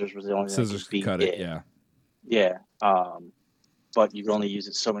 Scissors was the only thing that Scissors could beat cut it, yeah. Yeah. But you could only use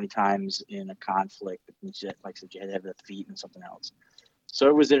it so many times in a conflict. Like I said, you had to have the feat and something else. So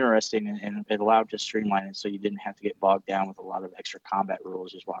it was interesting, and it allowed to streamline it so you didn't have to get bogged down with a lot of extra combat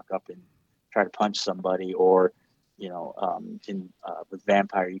rules. Just walk up and try to punch somebody, or with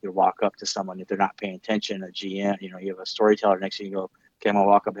Vampire, you could walk up to someone if they're not paying attention. A GM, you have a storyteller next to you. You go, okay, I'm gonna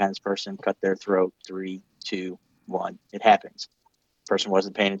walk up behind this person, cut their throat. 3, 2, 1. It happens. Person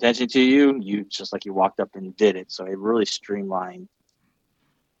wasn't paying attention to you. You just like you walked up and did it. So it really streamlined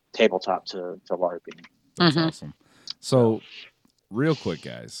tabletop to LARPing. That's awesome. So, real quick,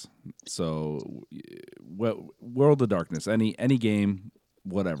 guys. So, World of Darkness, any game,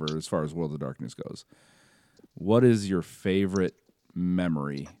 whatever, as far as World of Darkness goes, what is your favorite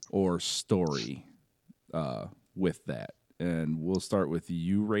memory or story with that? And we'll start with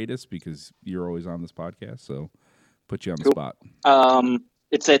you, Radis, because you're always on this podcast. So, put you on the spot.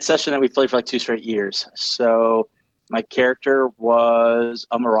 It's that session that we played for like 2 straight years. So, my character was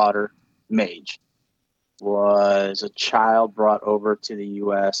a marauder mage. Was a child brought over to the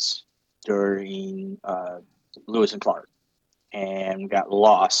U.S. during Lewis and Clark, and got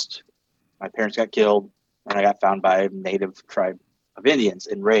lost. My parents got killed, and I got found by a native tribe of Indians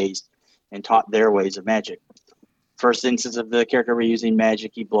and raised and taught their ways of magic. First instance of the character we're using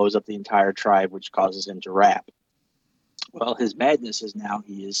magic, he blows up the entire tribe, which causes him to rap. Well, his madness is now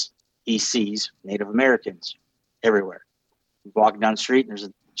he sees Native Americans everywhere. He's walking down the street, and there's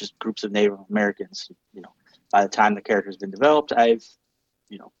just groups of Native Americans. By the time the character's been developed, the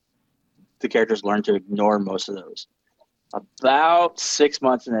character's learned to ignore most of those. About 6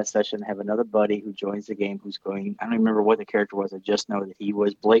 months in that session, I have another buddy who joins the game who's going, I don't even remember what the character was. I just know that he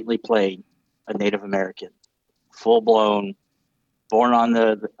was blatantly playing a Native American, full blown, born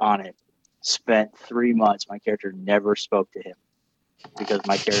on it. Spent 3 months. My character never spoke to him because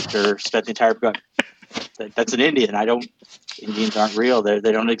my character spent the entire that's an Indian. Indians aren't real. They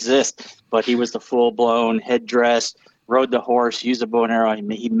don't exist. But he was the full blown headdress, rode the horse, used a bow and arrow.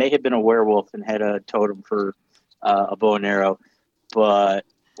 He may have been a werewolf and had a totem for a bow and arrow. But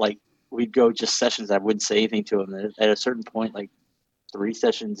like we'd go just sessions. I wouldn't say anything to him. At a certain point, like 3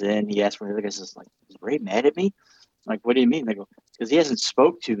 sessions in, he asked me, the other guy says, like, is Ray mad at me? I'm like, what do you mean? They go, because he hasn't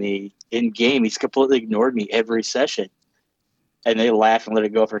spoke to me in game. He's completely ignored me every session. And they laughed and let it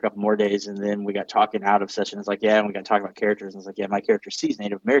go for a couple more days. And then we got talking out of session. It's like, yeah, and we got talking about characters. And it's like, yeah, my character sees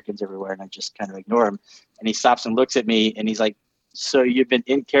Native Americans everywhere. And I just kind of ignore him. And he stops and looks at me and he's like, so you've been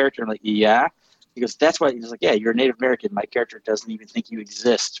in character? I'm like, yeah. He goes, that's why. He's like, yeah, you're a Native American. My character doesn't even think you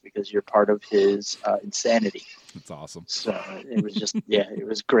exist because you're part of his insanity. That's awesome. So it was just, it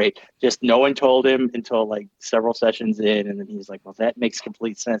was great. Just no one told him until like several sessions in. And then he's like, well, that makes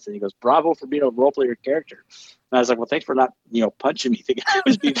complete sense. And he goes, bravo for being a role player character. And I was like, well, thanks for not, punching me, thinking I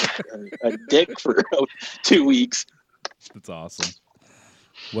was being a dick for 2 weeks. That's awesome.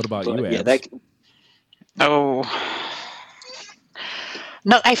 What about you, Abs?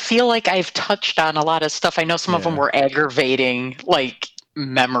 No, I feel like I've touched on a lot of stuff. I know some of them were aggravating, like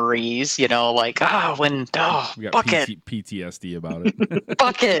memories, we got Bucket. PTSD about it.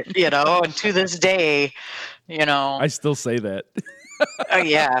 Bucket, and to this day, I still say that.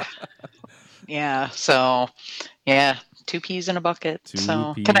 Yeah. Yeah. So, 2 peas in a bucket. Peas in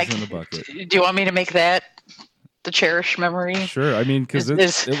a bucket. Do you want me to make that the cherished memory? Sure. I mean, because it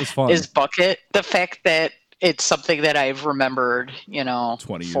was fun. Is Bucket the fact that it's something that I've remembered,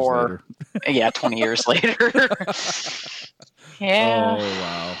 20 years later. 20 years later. Yeah. Oh,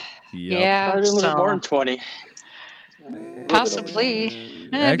 wow. Yep. Yeah. Probably a little more than 20. Possibly.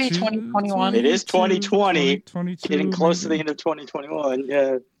 Maybe 2021. It is 2020. Getting close to the end of 2021.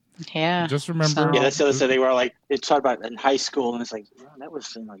 Yeah. Yeah. Just remember. Yeah, that's the other thing. They were like, they talked about in high school, and it's like, that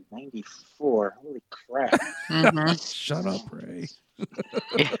was in like 94. Holy crap. Mm-hmm. Shut up, Ray.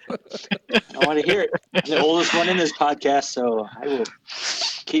 I want to hear it. I'm the oldest one in this podcast, so I will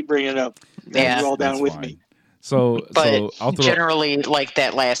keep bringing it up. Yeah. You're all down with fine. me. So I'll generally, like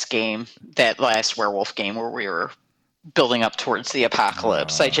that last werewolf game where we were building up towards the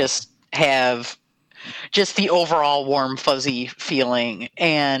apocalypse, I just have just the overall warm, fuzzy feeling,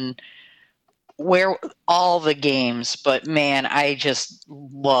 and where all the games, but man, I just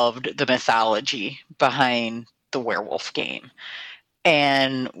loved the mythology behind the werewolf game.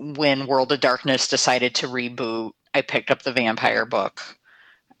 And when World of Darkness decided to reboot, I picked up the vampire book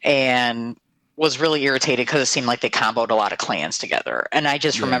and was really irritated because it seemed like they comboed a lot of clans together. And I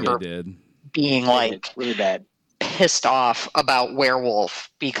just remember being like really bad, pissed off about Werewolf,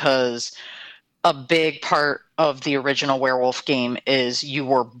 because a big part of the original Werewolf game is you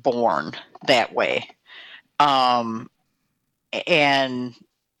were born that way. And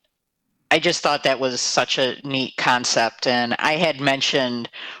I just thought that was such a neat concept. And I had mentioned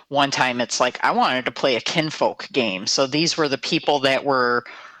one time, it's like, I wanted to play a kinfolk game. So these were the people that were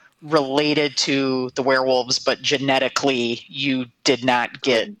related to the werewolves, but genetically you did not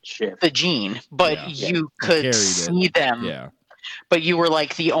get the gene, but you could see them. Yeah. But you were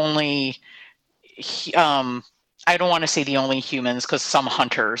like the only, I don't want to say the only humans, because some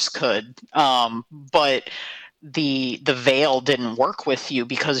hunters could, but the veil didn't work with you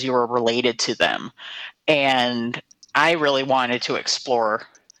because you were related to them. And I really wanted to explore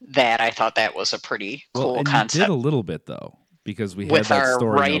that. I thought that was a pretty cool concept. You did a little bit though, because we with had that our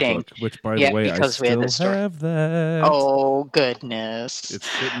story writing notebook, which by the way, I still have that. Oh goodness. It's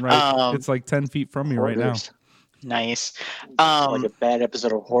sitting right, it's like 10 feet from me right now. Nice. Like a bad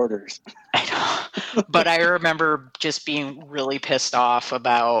episode of Hoarders. I know. But I remember just being really pissed off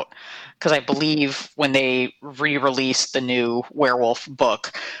about, because I believe when they re-released the new werewolf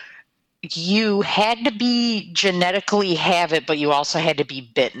book, you had to be genetically have it, but you also had to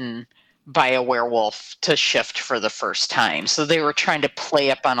be bitten by a werewolf to shift for the first time. So they were trying to play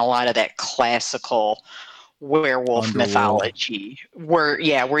up on a lot of that classical werewolf Underworld mythology where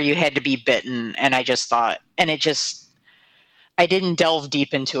you had to be bitten. And I just thought, I didn't delve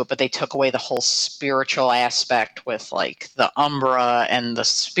deep into it, but they took away the whole spiritual aspect with like the Umbra and the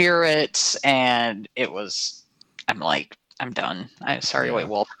spirits. And I'm like, I'm done. I'm sorry, White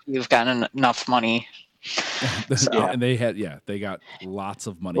Wolf. You've gotten enough money. And they got lots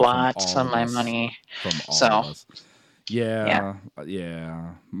of money. Lots of my money from all of us. Yeah.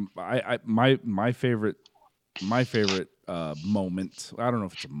 My favorite moment. I don't know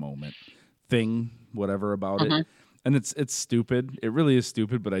if it's a moment, thing, whatever about it. And it's stupid. It really is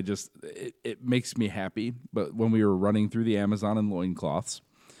stupid, but it makes me happy. But when we were running through the Amazon in loincloths,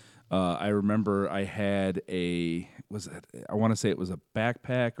 I remember I had I want to say it was a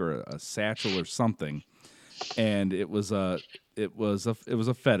backpack or a satchel or something, and it was a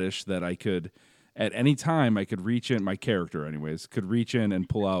fetish that I could, at any time I could reach in, my character anyways could reach in and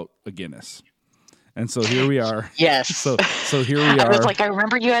pull out a Guinness. And so here we are. Yes. So here we are. I was like, I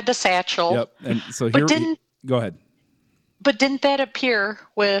remember you had the satchel. Yep. And so here. Go ahead. But didn't that appear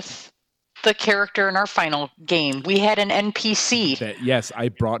with the character in our final game? We had an NPC. Yes, I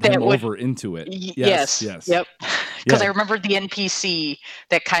brought him over into it. Yes. Yep. Because I remember the NPC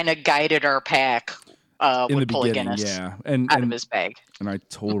that kind of guided our pack in the pull beginning. A Guinness out of his bag. And I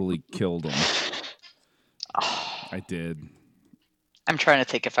totally killed him. I did. I'm trying to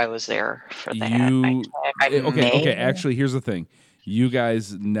think if I was there for that. Okay. Actually, here's the thing: you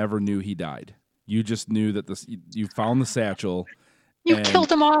guys never knew he died. You just knew that you found the satchel. You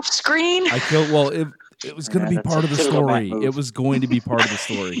killed him off screen. I killed. Well, it was going to be part of the story. It was going to be part of the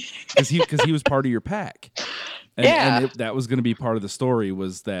story because he was part of your pack. And that was going to be part of the story.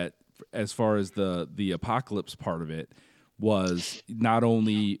 Was that as far as the apocalypse part of it was not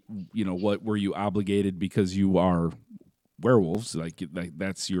only what were you obligated because you are werewolves, like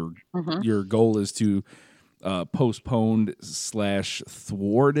that's your goal is to postponed /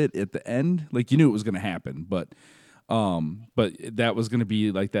 thwart it at the end. Like you knew it was going to happen, but that was going to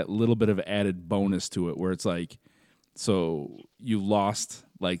be like that little bit of added bonus to it, where it's like, so you lost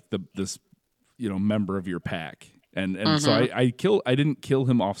like this member of your pack, and so I didn't kill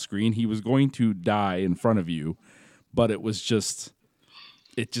him off screen. He was going to die in front of you, but we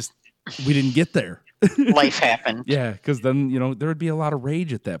didn't get there. Life happened. Yeah, because then there would be a lot of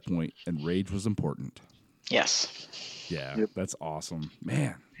rage at that point, and rage was important. Yes. Yeah, that's awesome,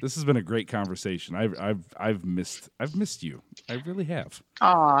 man. This has been a great conversation. I've missed you. I really have.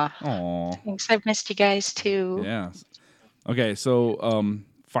 Aw. Thanks. I've missed you guys too. Yeah. Okay, so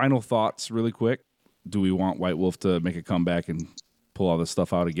final thoughts, really quick. Do we want White Wolf to make a comeback and pull all this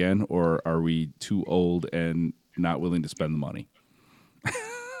stuff out again, or are we too old and not willing to spend the money?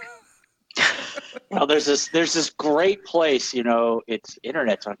 Well, there's this great place, it's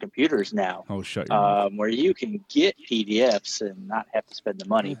internet's on computers now. Oh, shut your mouth. Where you can get PDFs and not have to spend the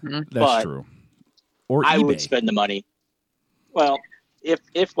money. That's true. Or I eBay. would spend the money. Well,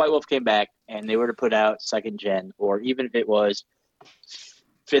 if White Wolf came back and they were to put out second gen, or even if it was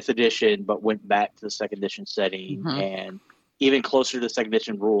 5th edition but went back to the second edition setting and even closer to the second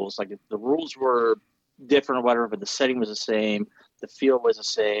edition rules, like if the rules were different or whatever, but the setting was the same, the feel was the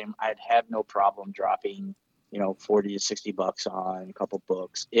same, I'd have no problem dropping $40 to $60 on a couple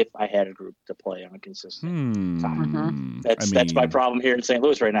books if I had a group to play on a consistent time. That's my problem here in St.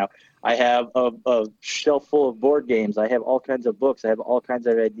 Louis right now. I have a shelf full of board games. I have all kinds of books. I have all kinds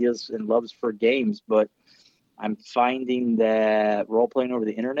of ideas and loves for games, but I'm finding that role-playing over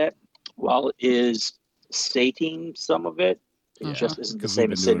the internet, while it is sating some of it, it just isn't the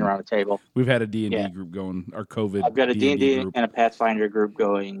same as sitting around a table. We've had a D&D group going, our COVID I've got a D&D group. and a Pathfinder group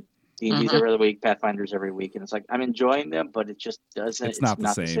going. D&D's every other week, Pathfinder's every week. And it's like, I'm enjoying them, but it just doesn't, it's not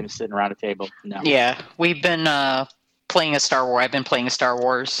the same as sitting around a table. No. Yeah, we've been playing a Star Wars. I've been playing a Star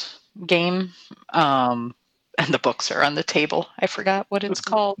Wars game. And the books are on the table. I forgot what it's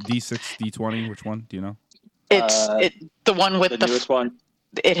called. D6, D20, which one? Do you know? It's the one with the newest one.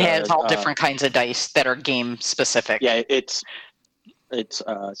 It has all different kinds of dice that are game specific. Yeah, it's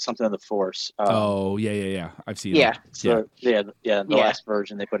something of the Force. Yeah. I've seen it. So, the last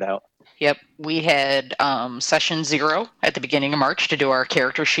version they put out. Yep. We had session 0 at the beginning of March to do our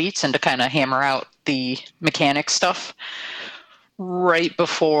character sheets and to kind of hammer out the mechanic stuff right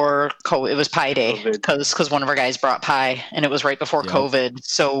before COVID. It was Pi Day because one of our guys brought pie, and it was right before COVID.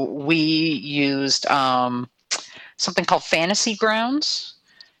 So we used something called Fantasy Grounds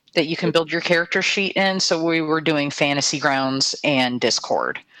that you can build your character sheet in. So we were doing Fantasy Grounds and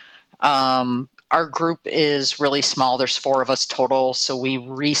Discord. Our group is really small. There's 4 of us total. So we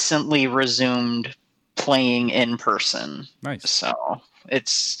recently resumed playing in person. Nice. So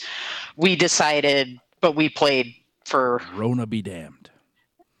we decided, but we played for Rona be damned.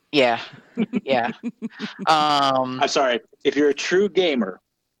 Yeah. I'm sorry. If you're a true gamer,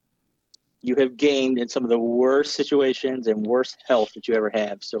 you have gamed in some of the worst situations and worst health that you ever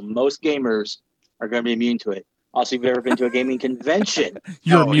have. So most gamers are going to be immune to it. Also, if you've ever been to a gaming convention,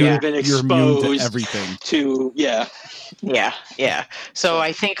 you're immune to everything. So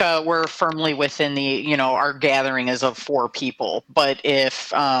I think we're firmly within the, our gathering is of 4 people. But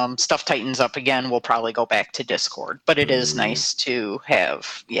if stuff tightens up again, we'll probably go back to Discord. But it is nice to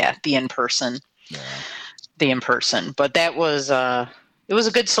have, the in-person. Yeah. The in-person. But that was, it was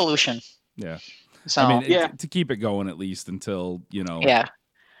a good solution. Yeah. So, I mean, to keep it going at least until,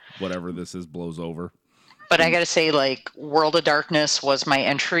 whatever this is blows over. But I got to say, World of Darkness was my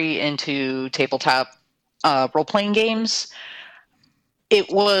entry into tabletop role-playing games.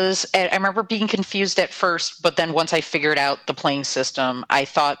 I remember being confused at first, but then once I figured out the playing system, I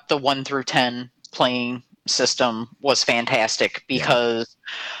thought the 1 through 10 playing system was fantastic because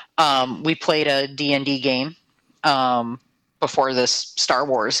we played a D&D game before this Star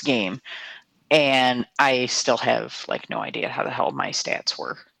Wars game, and I still have no idea how the hell my stats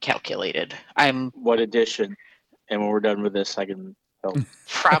were calculated. What edition? And when we're done with this, I can help.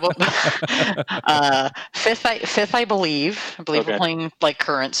 Probably fifth, I believe. We're playing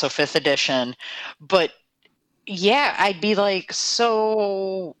current, so 5th edition. But yeah, I'd be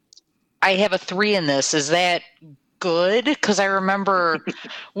so I have a 3 in this. Is that good? Because I remember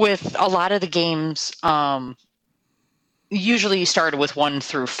with a lot of the games, usually you started with 1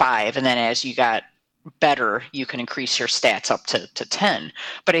 through 5, and then as you got better, you can increase your stats up to 10.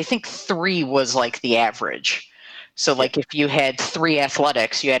 But I think 3 was the average. So if you had 3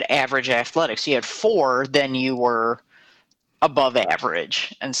 athletics, you had average athletics. You had 4, then you were above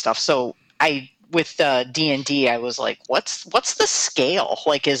average and stuff. So with D&D, I was like, what's the scale?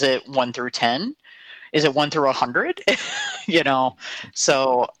 Is it 1 through 10? Is it 1 through 100?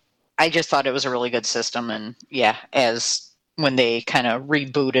 So I just thought it was a really good system. And as when they kind of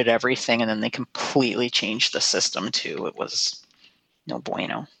rebooted everything and then they completely changed the system too, it was no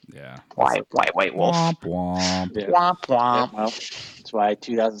bueno. Yeah. Why White Wolf? Womp womp. Yeah. Womp womp. Yeah, well, that's why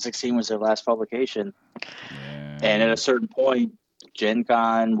 2016 was their last publication. Yeah. And at a certain point, Gen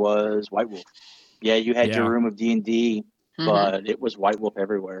Con was White Wolf. Yeah, you had your room of D&D, but it was White Wolf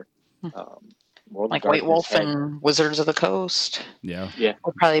everywhere. White Wolf and Wizards of the Coast. Yeah.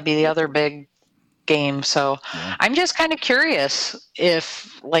 Will probably be the other big game. So I'm just kind of curious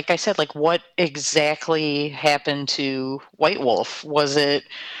if, like I said, what exactly happened to White Wolf? Did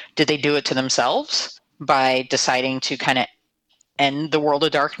they do it to themselves by deciding to kind of end the World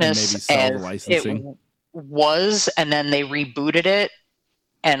of Darkness and maybe sell the licensing? It was, and then they rebooted it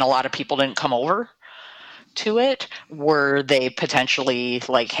and a lot of people didn't come over to it? Were they potentially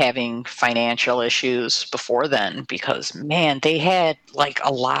having financial issues before then? Because man, they had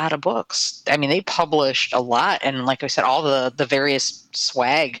a lot of books. I mean, they published a lot, and like I said, all the various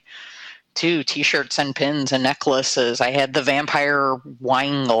swag too, t-shirts and pins and necklaces. I had the vampire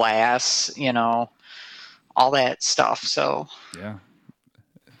wine glass, all that stuff. So yeah,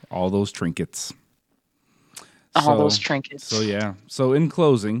 all those trinkets. All those trinkets. So yeah. So in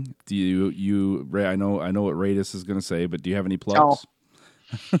closing, do you Ray? I know what Radis is going to say, but do you have any plugs?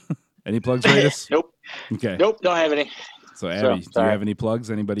 Any plugs, Radis? Nope. Okay. Nope. Don't have any. So Abby, do you sorry. have any plugs?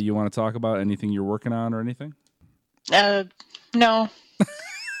 Anybody you want to talk about? Anything you're working on or anything? No.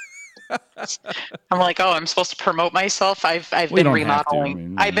 I'm like, I'm supposed to promote myself. I've been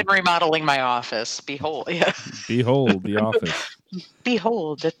remodeling. I've been remodeling my office. Behold, yeah. Behold the office.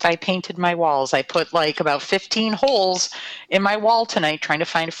 Behold, I painted my walls. I put like about 15 holes in my wall tonight, trying to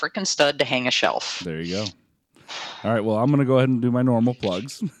find a freaking stud to hang a shelf. There you go. All right. Well, I'm gonna go ahead and do my normal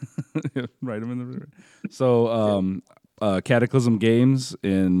plugs. Write them in the. So, Cataclysm Games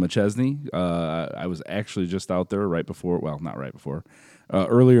in Machesney. I was actually just out there right before. Well, not right before.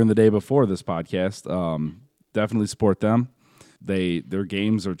 Earlier in the day before this podcast. Definitely support them. Their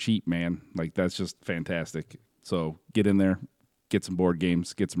games are cheap, man. Like, that's just fantastic. So get in there, get some board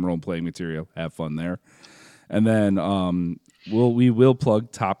games, get some role-playing material, have fun there. And then we will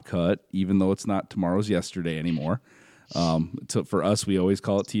plug Top Cut, even though it's not tomorrow's yesterday anymore. For us, we always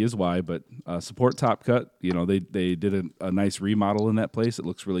call it T is Y, but support Top Cut. You know, they did a nice remodel in that place. It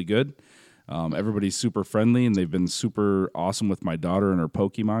looks really good. Everybody's super friendly, and they've been super awesome with my daughter and her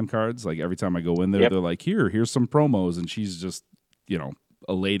Pokemon cards. Like, every time I go in there, they're like, here's some promos, and she's just,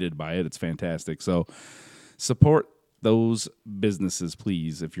 elated by it. It's fantastic. So support those businesses,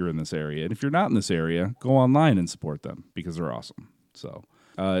 please, if you're in this area. And if you're not in this area, go online and support them because they're awesome. So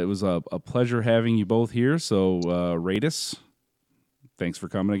it was a pleasure having you both here. So Radis, thanks for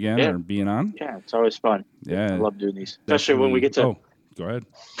coming again or being on. Yeah, it's always fun. Yeah, I love doing these, especially when we get to go ahead.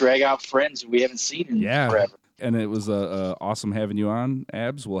 Drag out friends we haven't seen in forever. And it was awesome having you on,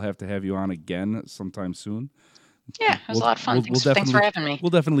 Abs. We'll have to have you on again sometime soon. Yeah, it was a lot of fun. Thanks for having me. We'll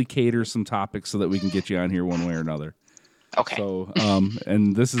definitely cater some topics so that we can get you on here one way or another. Okay. So,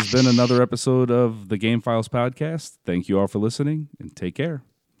 and this has been another episode of the Game Files Podcast. Thank you all for listening, and take care.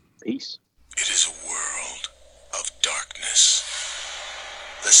 Peace. It is a world of darkness.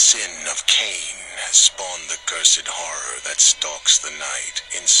 The sin of Cain has spawned the cursed horror that stalks the night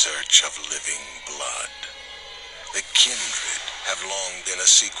in search of living blood. The kindred have long been a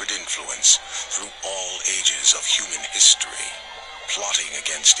secret influence through all ages of human history, plotting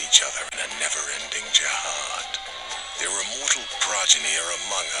against each other in a never-ending jihad. Their immortal progeny are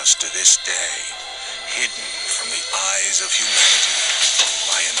among us to this day, hidden from the eyes of humanity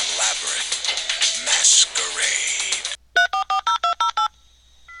by an elaborate masquerade.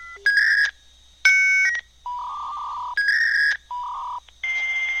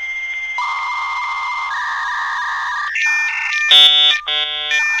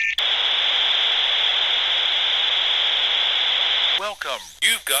 Welcome.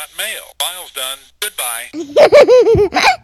 You've got mail. File's done. Goodbye.